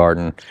things in the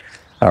garden,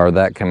 or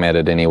that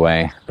committed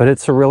anyway. But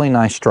it's a really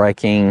nice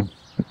striking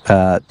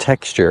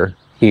texture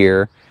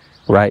here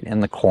right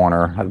in the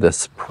corner of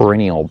this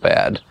perennial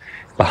bed.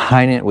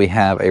 Behind it we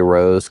have a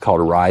rose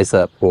called Rise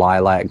Up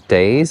Lilac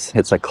Days.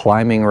 It's a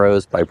climbing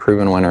rose by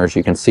Proven Winners.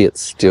 You can see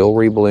it's still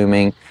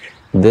reblooming.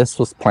 This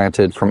was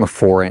planted from a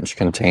 4-inch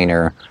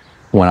container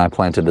when I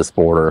planted this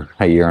border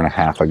a year and a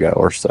half ago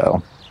or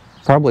so.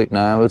 Probably,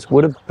 no, it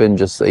would have been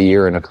just a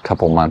year and a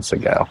couple months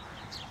ago.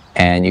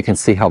 And you can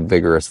see how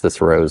vigorous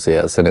this rose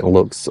is, and it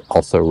looks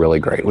also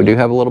really great. We do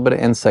have a little bit of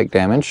insect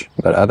damage,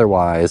 but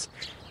otherwise,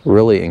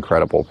 really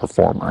incredible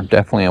performer.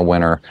 Definitely a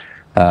winner.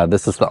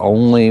 This is the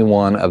only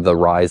one of the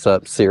Rise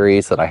Up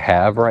series that I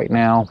have right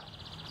now,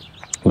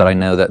 but I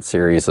know that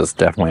series is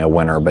definitely a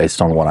winner based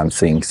on what I'm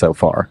seeing so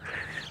far.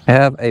 I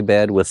have a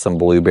bed with some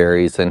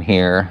blueberries in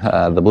here.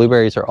 The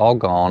blueberries are all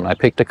gone. I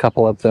picked a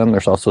couple of them.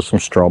 There's also some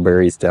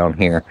strawberries down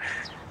here,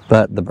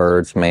 but the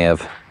birds may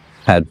have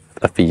had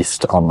a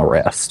feast on the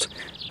rest.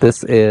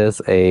 This is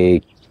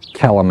a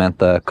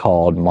Calamantha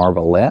called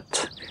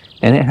Marvelette,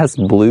 and it has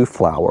blue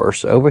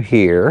flowers. Over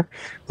here,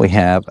 we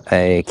have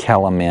a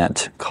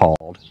Calamant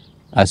called,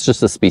 it's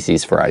just a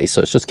species variety,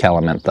 so it's just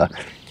Calamantha.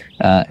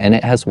 And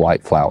it has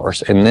white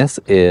flowers. And this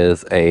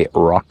is a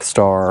rock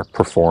star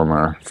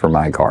performer for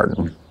my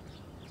garden.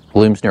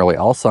 Blooms nearly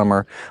all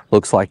summer,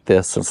 looks like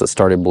this since it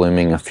started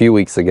blooming a few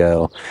weeks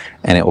ago,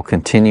 and it will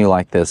continue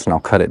like this, and I'll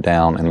cut it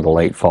down in the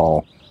late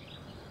fall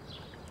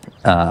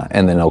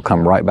and then it'll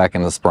come right back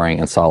in the spring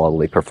and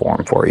solidly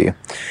perform for you.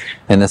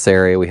 In this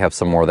area, we have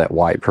some more of that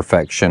white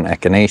perfection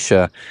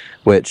echinacea,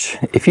 which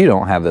if you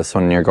don't have this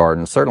one in your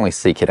garden, certainly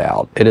seek it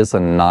out. It is a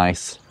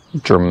nice,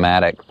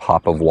 dramatic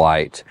pop of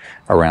white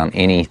around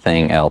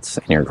anything else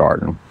in your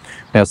garden.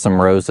 We have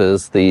some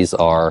roses. These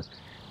are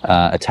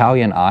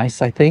Italian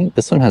ice, I think.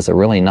 This one has a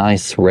really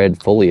nice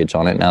red foliage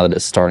on it now that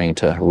it's starting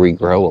to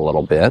regrow a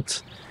little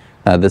bit.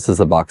 This is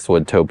a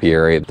boxwood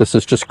topiary. This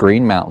is just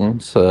green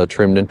mountains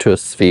trimmed into a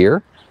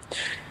sphere.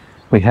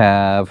 We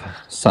have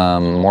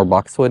some more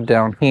boxwood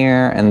down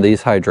here, and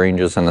these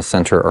hydrangeas in the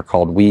center are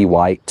called Wee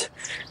White.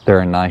 They're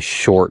a nice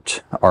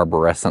short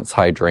arborescence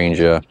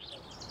hydrangea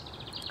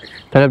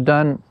that have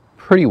done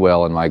pretty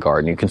well in my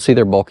garden. You can see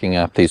they're bulking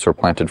up. These were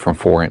planted from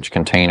 4-inch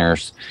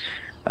containers.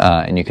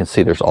 And you can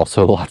see there's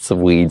also lots of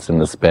weeds in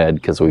this bed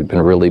because we've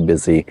been really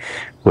busy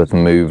with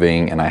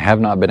moving, and I have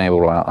not been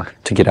able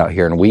to get out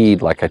here and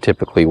weed like I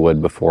typically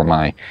would before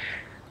my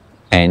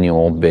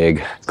annual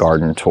big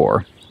garden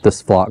tour.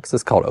 This phlox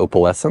is called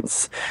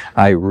Opalescence.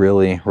 I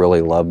really,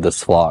 really love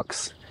this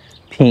phlox.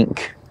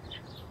 Pink,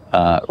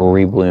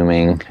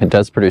 reblooming. It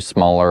does produce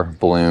smaller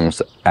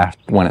blooms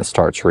when it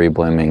starts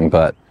reblooming,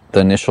 but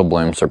the initial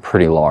blooms are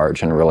pretty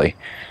large and really,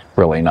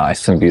 really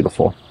nice and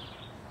beautiful.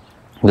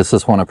 This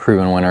is one of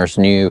Proven Winner's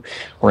new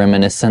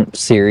Reminiscent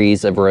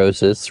series of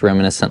roses,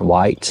 Reminiscent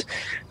White,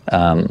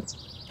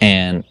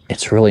 and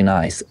it's really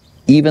nice,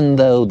 even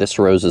though this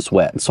rose is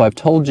wet. So I've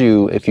told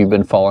you, if you've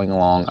been following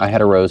along, I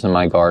had a rose in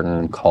my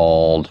garden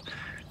called,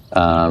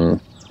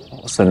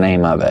 what's the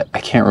name of it?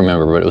 I can't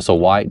remember, but it was a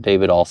white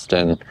David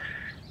Alston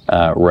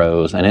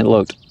rose, and it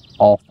looked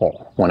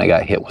awful when it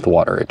got hit with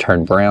water. It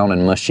turned brown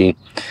and mushy.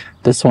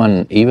 This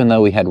one, even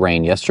though we had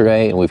rain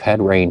yesterday and we've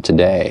had rain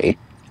today,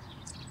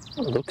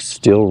 it looks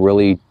still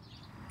really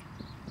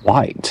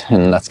white,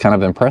 and that's kind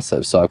of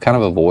impressive. So I've kind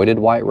of avoided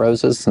white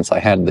roses since I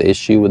had the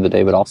issue with the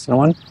David Alston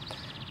one,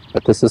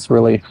 but this is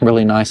really,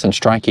 really nice and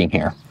striking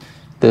here.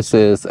 This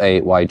is a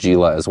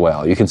Weigela as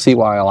well. You can see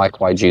why I like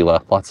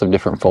Weigela. Lots of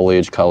different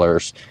foliage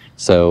colors.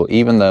 So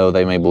even though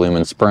they may bloom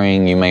in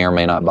spring, you may or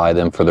may not buy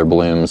them for their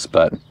blooms,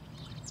 but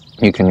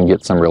you can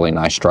get some really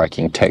nice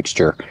striking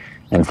texture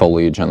and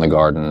foliage in the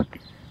garden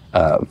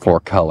for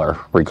color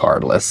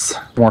regardless.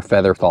 More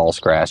feather falls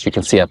grass. You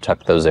can see I've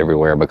tucked those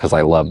everywhere because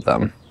I love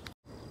them.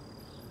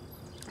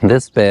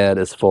 This bed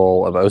is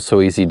full of Oh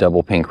So Easy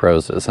double pink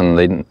roses,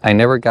 and I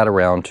never got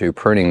around to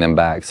pruning them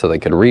back so they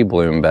could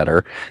rebloom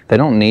better. They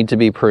don't need to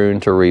be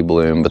pruned to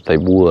rebloom, but they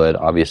would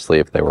obviously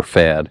if they were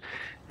fed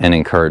and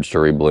encouraged to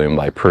rebloom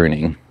by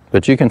pruning.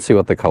 But you can see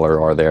what the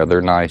color are there.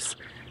 They're nice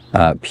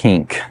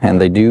pink,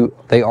 and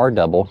they are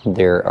double.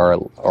 They are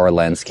a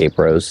landscape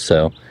rose,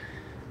 so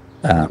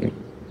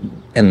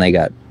and they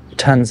got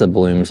tons of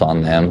blooms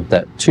on them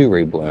to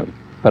rebloom.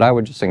 But I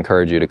would just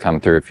encourage you to come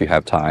through if you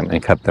have time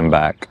and cut them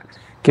back.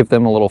 Give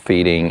them a little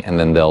feeding, and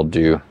then they'll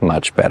do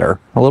much better.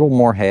 A little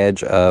more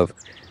hedge of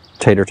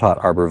Tater Tot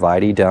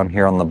arborvitae down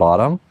here on the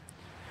bottom.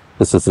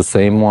 This is the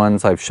same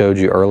ones I've showed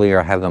you earlier.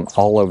 I have them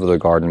all over the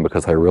garden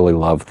because I really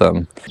love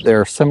them.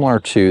 They're similar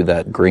to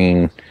that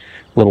green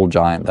Little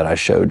Giant that I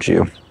showed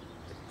you.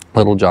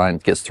 Little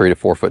Giant gets 3 to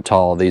 4 foot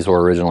tall. These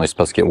were originally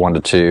supposed to get 1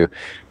 to 2.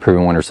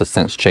 Proven Winners has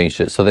since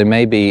changed it. So they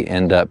may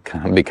end up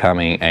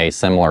becoming a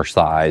similar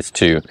size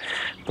to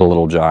the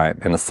Little Giant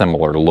and a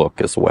similar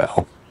look as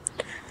well.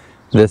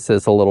 This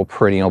is a little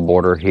perennial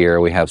border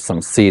here. We have some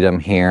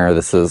sedum here.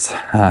 This is,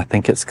 I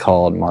think it's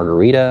called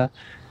Margarita.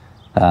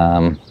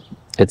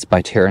 It's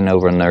by Terra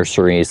Nova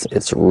Nurseries.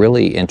 It's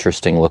really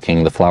interesting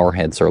looking. The flower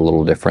heads are a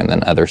little different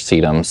than other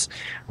sedums,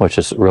 which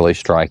is really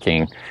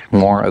striking.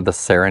 More of the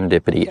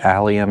Serendipity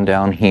Allium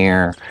down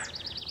here.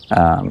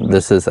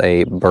 This is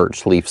a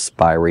birch leaf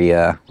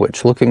spirea,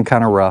 which looking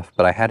kind of rough,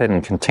 but I had it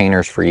in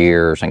containers for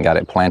years and got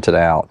it planted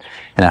out.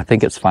 And I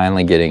think it's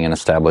finally getting an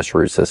established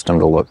root system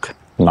to look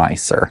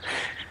nicer.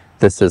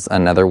 This is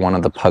another one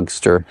of the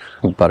Pugster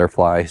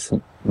butterfly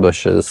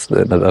bushes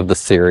of the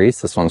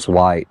series. This one's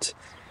white.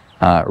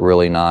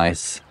 Really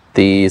nice.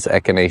 These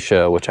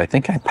echinacea, which I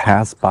think I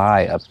passed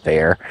by up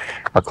there,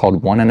 are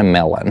called One in a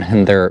Melon,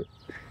 and they're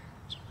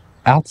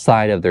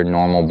outside of their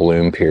normal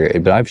bloom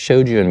period, but I've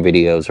showed you in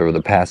videos over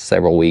the past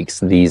several weeks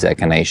these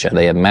echinacea.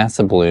 They have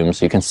massive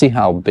blooms. You can see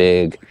how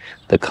big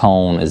the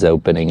cone is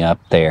opening up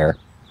there,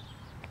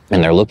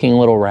 and they're looking a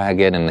little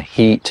ragged in the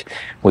heat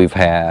we've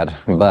had,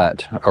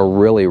 but a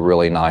really,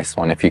 really nice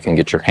one if you can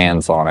get your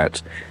hands on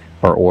it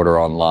or order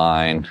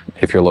online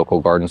if your local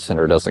garden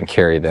center doesn't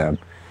carry them.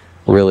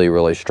 Really,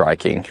 really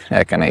striking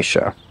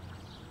echinacea.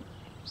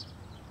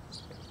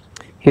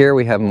 Here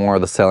we have more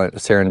of the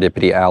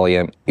Serendipity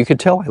Allium. You can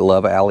tell I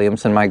love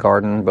alliums in my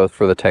garden, both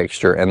for the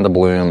texture and the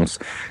blooms,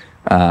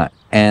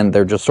 and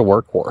they're just a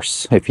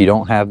workhorse. If you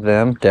don't have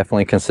them,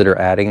 definitely consider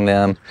adding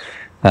them.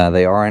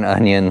 They are an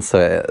onion,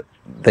 so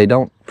they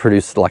don't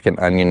produce like an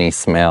oniony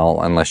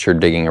smell unless you're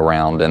digging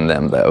around in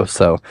them though.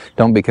 So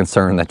don't be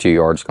concerned that your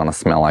yard's gonna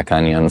smell like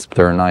onions.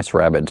 They're a nice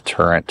rabbit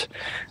deterrent,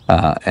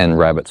 and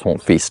rabbits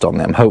won't feast on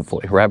them,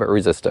 hopefully. Rabbit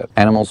resistant.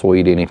 Animals will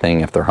eat anything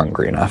if they're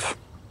hungry enough.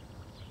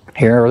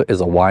 Here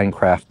is a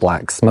Winecraft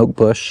black smoke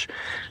bush,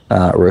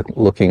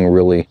 looking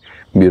really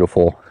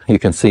beautiful. You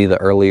can see the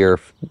earlier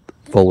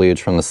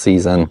foliage from the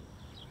season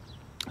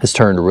has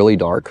turned really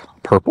dark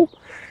purple.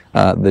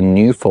 The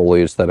new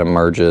foliage that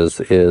emerges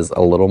is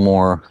a little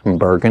more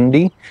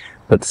burgundy,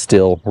 but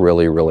still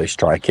really, really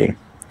striking.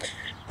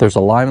 There's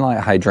a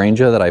limelight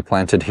hydrangea that I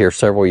planted here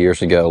several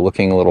years ago,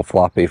 looking a little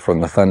floppy from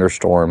the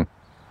thunderstorm.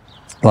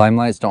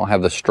 Limelights don't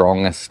have the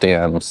strongest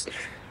stems,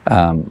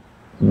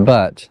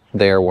 but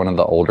they are one of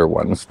the older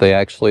ones. They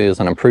actually is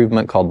an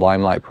improvement called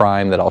Limelight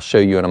Prime that I'll show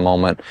you in a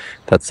moment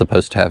that's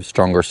supposed to have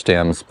stronger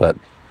stems, but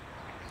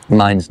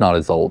mine's not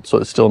as old, so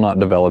it's still not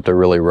developed a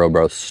really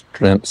robust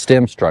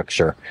stem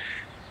structure.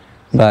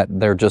 But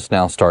they're just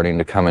now starting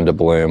to come into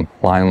bloom.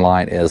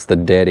 Limelight is the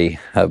daddy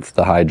of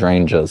the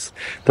hydrangeas,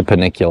 the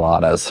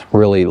paniculatas,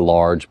 really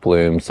large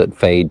blooms that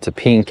fade to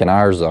pink in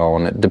our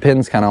zone. It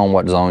depends kind of on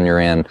what zone you're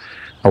in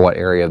or what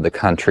area of the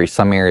country.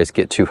 Some areas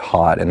get too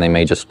hot and they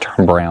may just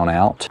turn brown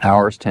out.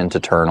 Ours tend to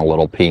turn a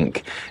little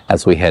pink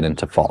as we head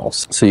into fall.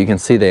 So you can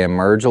see they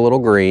emerge a little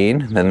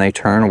green, then they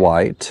turn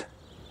white,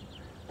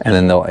 and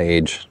then they'll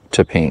age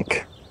to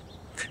pink.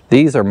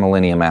 These are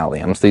Millennium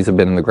Alliums. These have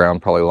been in the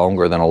ground probably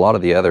longer than a lot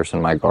of the others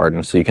in my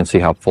garden, so you can see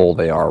how full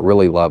they are.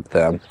 Really love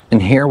them. And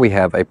here we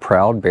have a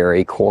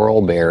Proudberry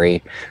coral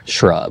berry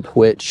shrub,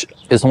 which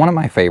is one of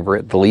my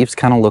favorite. The leaves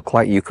kind of look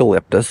like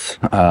eucalyptus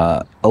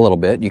a little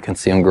bit. You can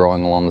see them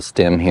growing along the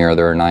stem here.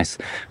 They're a nice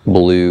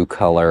blue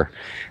color.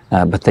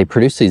 But they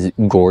produce these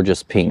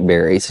gorgeous pink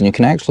berries, and you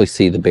can actually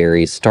see the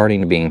berries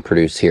starting to being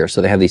produced here.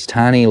 So they have these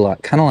tiny,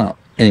 kind of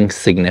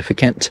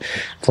insignificant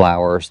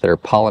flowers that are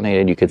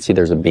pollinated. You can see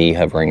there's a bee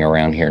hovering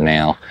around here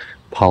now,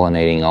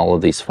 pollinating all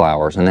of these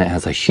flowers, and it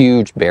has a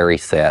huge berry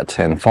set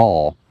in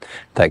fall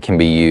that can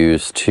be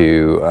used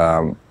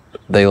to,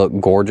 they look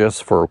gorgeous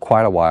for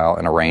quite a while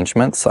in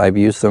arrangements. I've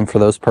used them for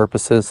those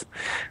purposes,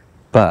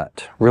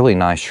 but really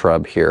nice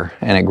shrub here,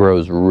 and it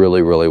grows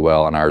really, really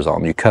well in our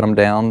zone. You cut them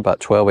down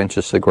about 12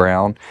 inches to the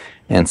ground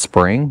in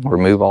spring,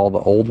 remove all the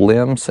old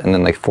limbs, and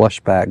then they flush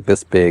back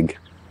this big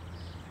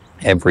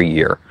every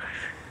year.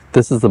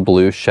 This is the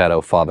blue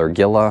shadow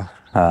fothergilla,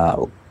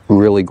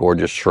 really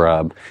gorgeous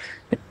shrub.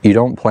 You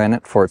don't plant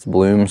it for its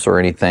blooms or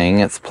anything.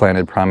 It's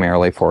planted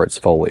primarily for its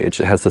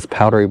foliage. It has this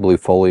powdery blue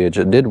foliage.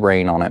 It did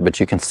rain on it, but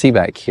you can see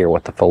back here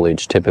what the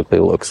foliage typically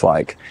looks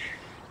like.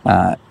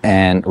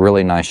 And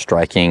really nice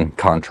striking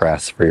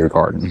contrast for your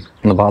garden.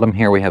 On the bottom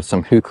here we have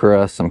some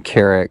heuchera, some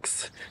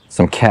carex,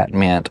 some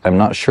catmint. I'm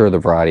not sure the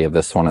variety of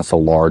this one. It's a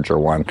larger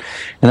one.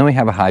 And then we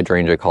have a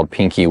hydrangea called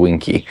Pinky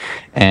Winky,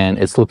 and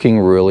it's looking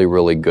really,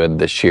 really good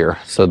this year.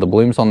 So the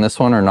blooms on this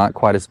one are not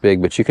quite as big,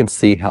 but you can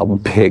see how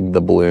big the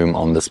bloom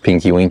on this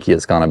Pinky Winky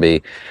is going to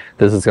be.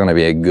 This is going to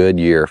be a good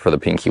year for the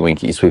Pinky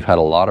Winkies. We've had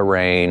a lot of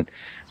rain,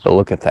 but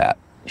look at that.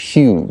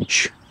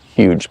 Huge,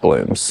 huge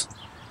blooms.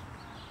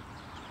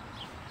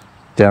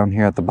 Down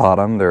here at the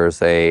bottom,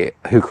 there's a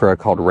heuchera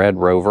called Red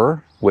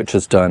Rover, which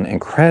has done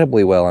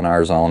incredibly well in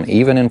our zone,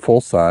 even in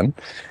full sun.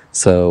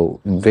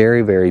 So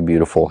very, very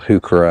beautiful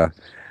heuchera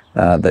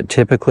that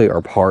typically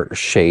are part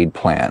shade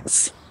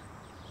plants.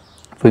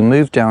 If we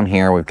move down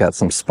here, we've got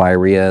some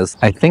spireas.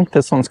 I think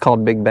this one's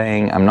called Big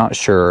Bang. I'm not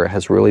sure. It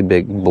has really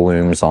big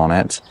blooms on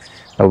it.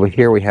 Over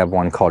here we have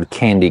one called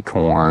Candy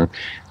Corn,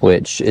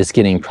 which is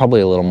getting probably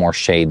a little more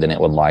shade than it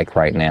would like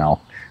right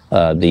now.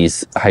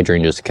 These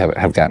hydrangeas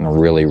have gotten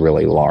really,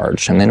 really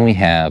large. And then we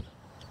have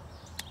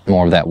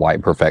more of that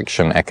White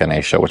Perfection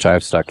Echinacea, which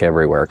I've stuck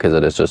everywhere because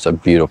it is just a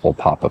beautiful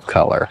pop of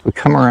color. We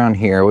come around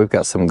here, we've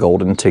got some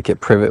Golden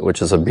Ticket Privet,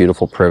 which is a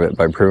beautiful privet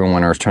by Proven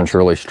Winners. Turns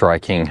really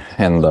striking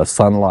in the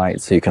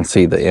sunlight, so you can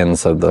see the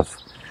ends of the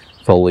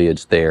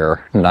foliage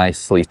there,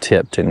 nicely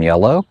tipped in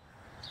yellow.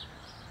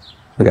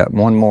 We got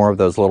one more of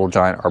those little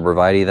giant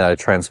arborvitae that I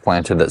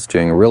transplanted that's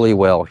doing really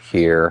well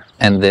here.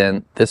 And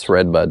then this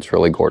red bud's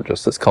really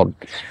gorgeous. It's called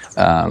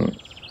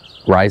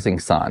Rising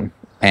Sun.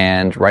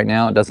 And right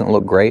now it doesn't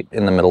look great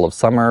in the middle of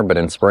summer, but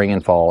in spring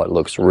and fall it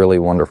looks really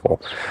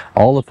wonderful.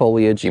 All the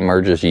foliage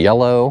emerges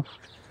yellow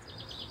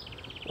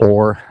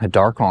or a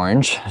dark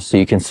orange. So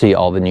you can see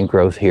all the new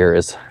growth here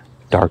is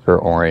darker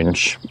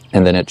orange,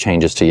 and then it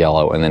changes to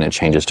yellow, and then it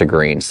changes to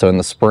green. So in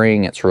the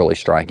spring it's really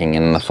striking,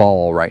 and in the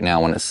fall right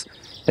now when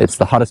it's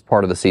the hottest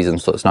part of the season,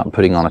 so it's not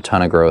putting on a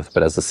ton of growth,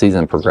 but as the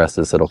season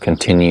progresses it'll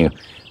continue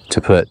to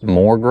put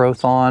more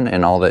growth on,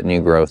 and all that new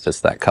growth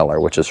is that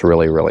color, which is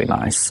really, really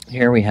nice.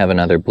 Here we have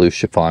another blue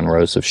chiffon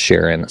rose of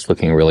Sharon that's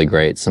looking really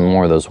great. Some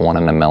more of those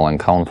 1-in-a-melon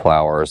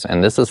coneflowers,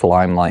 and this is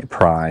Limelight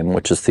Prime,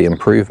 which is the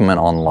improvement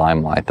on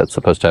Limelight that's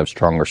supposed to have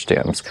stronger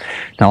stems.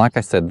 Now, like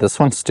I said, this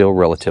one's still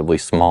relatively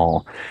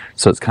small,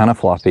 so it's kind of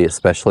floppy,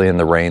 especially in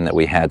the rain that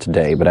we had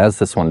today. But as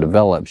this one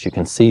develops, you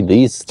can see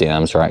these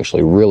stems are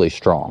actually really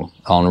strong.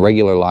 On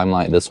regular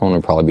Limelight, this one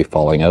would probably be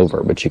falling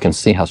over, but you can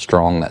see how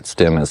strong that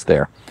stem is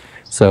there.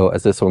 So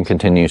as this one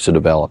continues to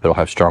develop, it'll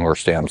have stronger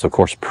stems. Of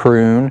course,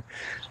 prune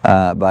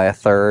by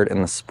 1/3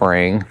 in the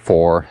spring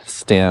for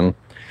stem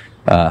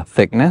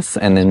thickness,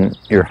 and then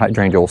your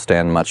hydrangea will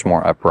stand much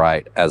more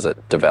upright as it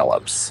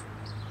develops.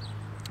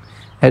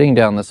 Heading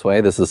down this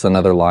way, this is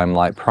another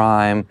Limelight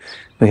Prime.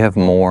 We have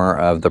more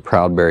of the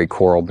Proudberry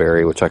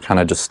Coralberry, which I kind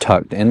of just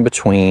tucked in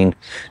between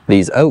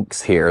these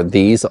oaks here.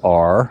 These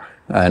are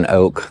an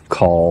oak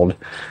called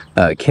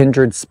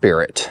Kindred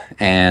Spirit,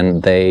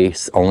 and they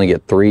only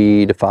get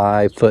 3 to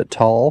 5 foot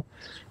tall,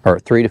 or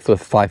 3 to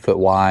 5 foot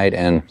wide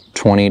and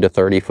 20 to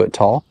 30 foot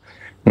tall.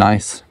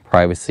 Nice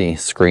privacy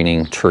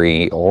screening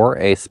tree or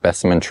a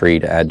specimen tree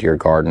to add to your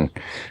garden.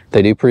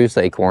 They do produce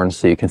acorns,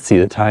 so you can see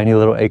the tiny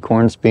little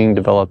acorns being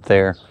developed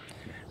there,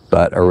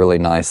 but a really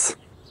nice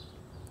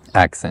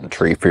accent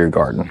tree for your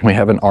garden. We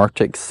have an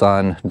Arctic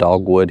Sun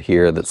dogwood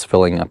here that's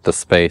filling up the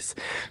space,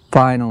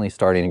 finally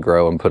starting to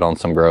grow and put on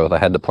some growth. I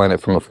had to plant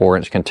it from a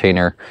 4-inch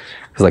container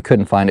because I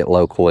couldn't find it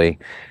locally,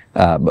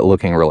 but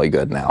looking really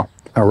good now.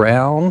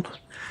 Around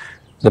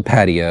the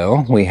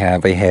patio, we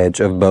have a hedge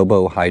of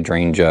Bobo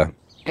hydrangea,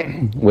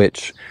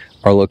 which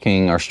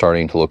are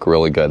starting to look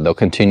really good. They'll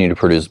continue to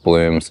produce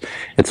blooms.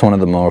 It's one of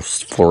the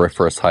most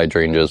floriferous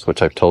hydrangeas,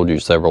 which I've told you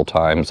several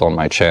times on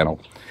my channel.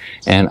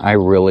 And I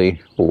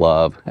really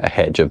love a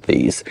hedge of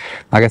these.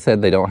 Like I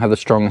said, they don't have the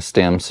strongest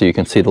stems, so you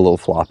can see the little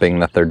flopping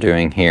that they're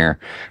doing here.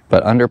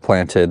 But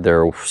underplanted,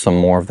 there are some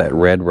more of that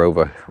red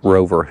rover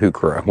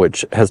heuchera,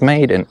 which has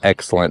made an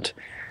excellent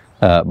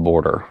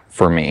border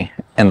for me.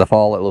 In the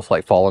fall, it looks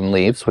like fallen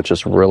leaves, which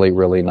is really,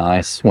 really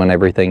nice when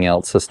everything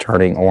else is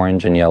turning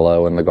orange and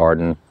yellow in the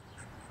garden.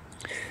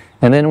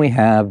 And then we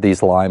have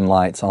these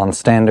Limelights on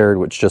standard,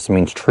 which just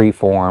means tree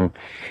form,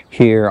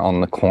 here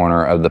on the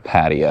corner of the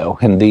patio.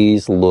 And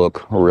these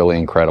look really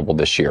incredible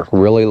this year.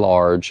 Really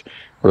large,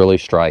 really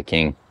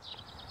striking,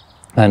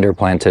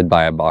 underplanted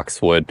by a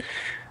boxwood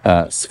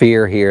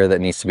sphere here that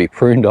needs to be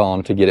pruned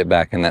on to get it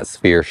back in that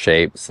sphere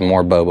shape. Some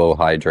more Bobo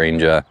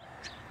hydrangea.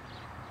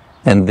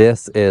 And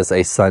this is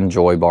a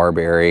Sunjoy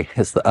barberry.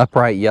 It's the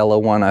upright yellow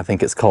one. I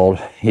think it's called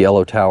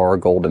Yellow Tower,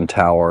 Golden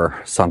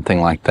Tower, something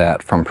like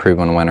that, from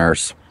Proven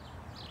Winners.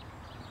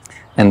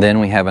 And then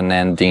we have a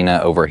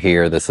Nandina over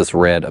here. This is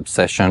Red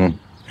Obsession,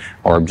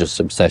 or just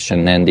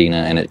Obsession Nandina,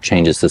 and it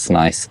changes this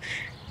nice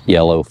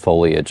yellow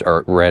foliage,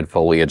 or red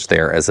foliage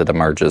there as it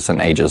emerges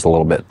and ages a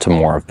little bit to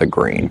more of the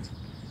green.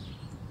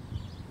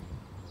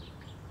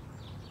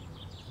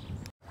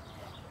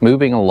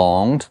 Moving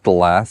along to the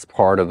last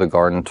part of the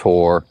garden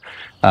tour,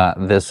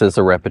 this is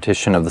a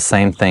repetition of the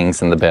same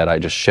things in the bed I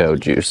just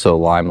showed you. So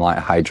Limelight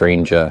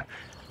hydrangea,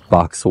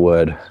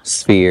 boxwood,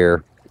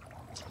 sphere,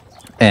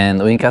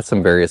 and we got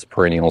some various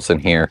perennials in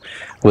here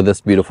with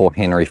this beautiful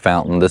Henry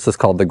fountain. This is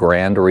called the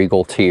Grand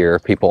Regal Tier.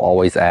 People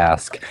always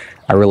ask.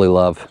 I really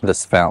love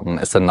this fountain.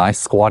 It's a nice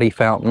squatty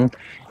fountain.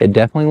 It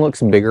definitely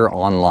looks bigger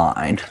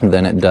online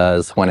than it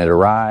does when it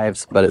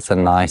arrives, but it's a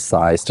nice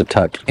size to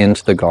tuck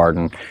into the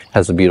garden.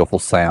 Has a beautiful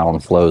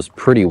sound, flows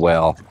pretty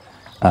well.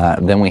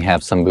 Then we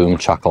have some Boom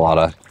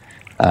Chocolata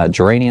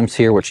geraniums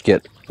here, which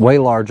get way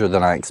larger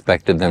than I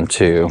expected them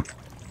to.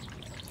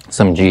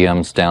 Some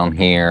geums down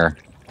here,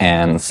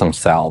 and some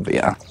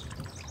salvia.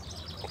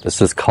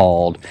 This is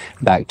called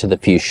Back to the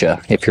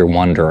Fuchsia, if you're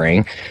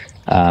wondering.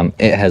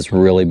 It has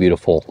really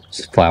beautiful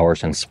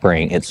flowers in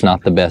spring. It's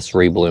not the best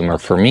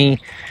rebloomer for me,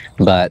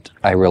 but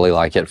I really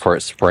like it for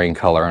its spring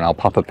color, and I'll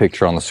pop a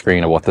picture on the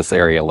screen of what this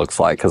area looks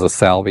like, because the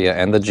salvia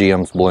and the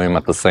geums bloom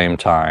at the same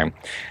time,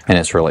 and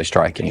it's really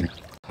striking.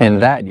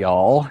 And that,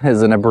 y'all,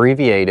 is an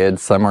abbreviated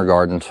summer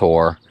garden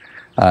tour.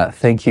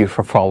 Thank you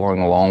for following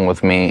along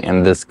with me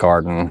in this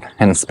garden,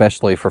 and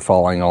especially for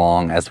following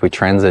along as we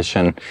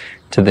transition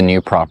to the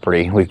new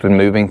property. We've been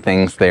moving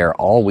things there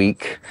all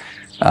week,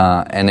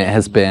 and it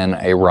has been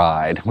a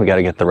ride. We got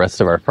to get the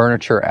rest of our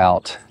furniture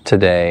out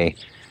today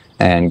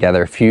and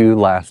gather a few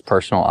last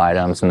personal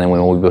items, and then we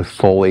will be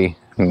fully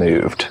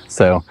moved.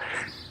 So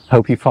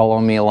hope you follow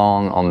me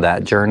along on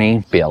that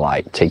journey. Be a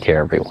light. Take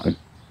care, everyone.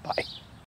 Bye.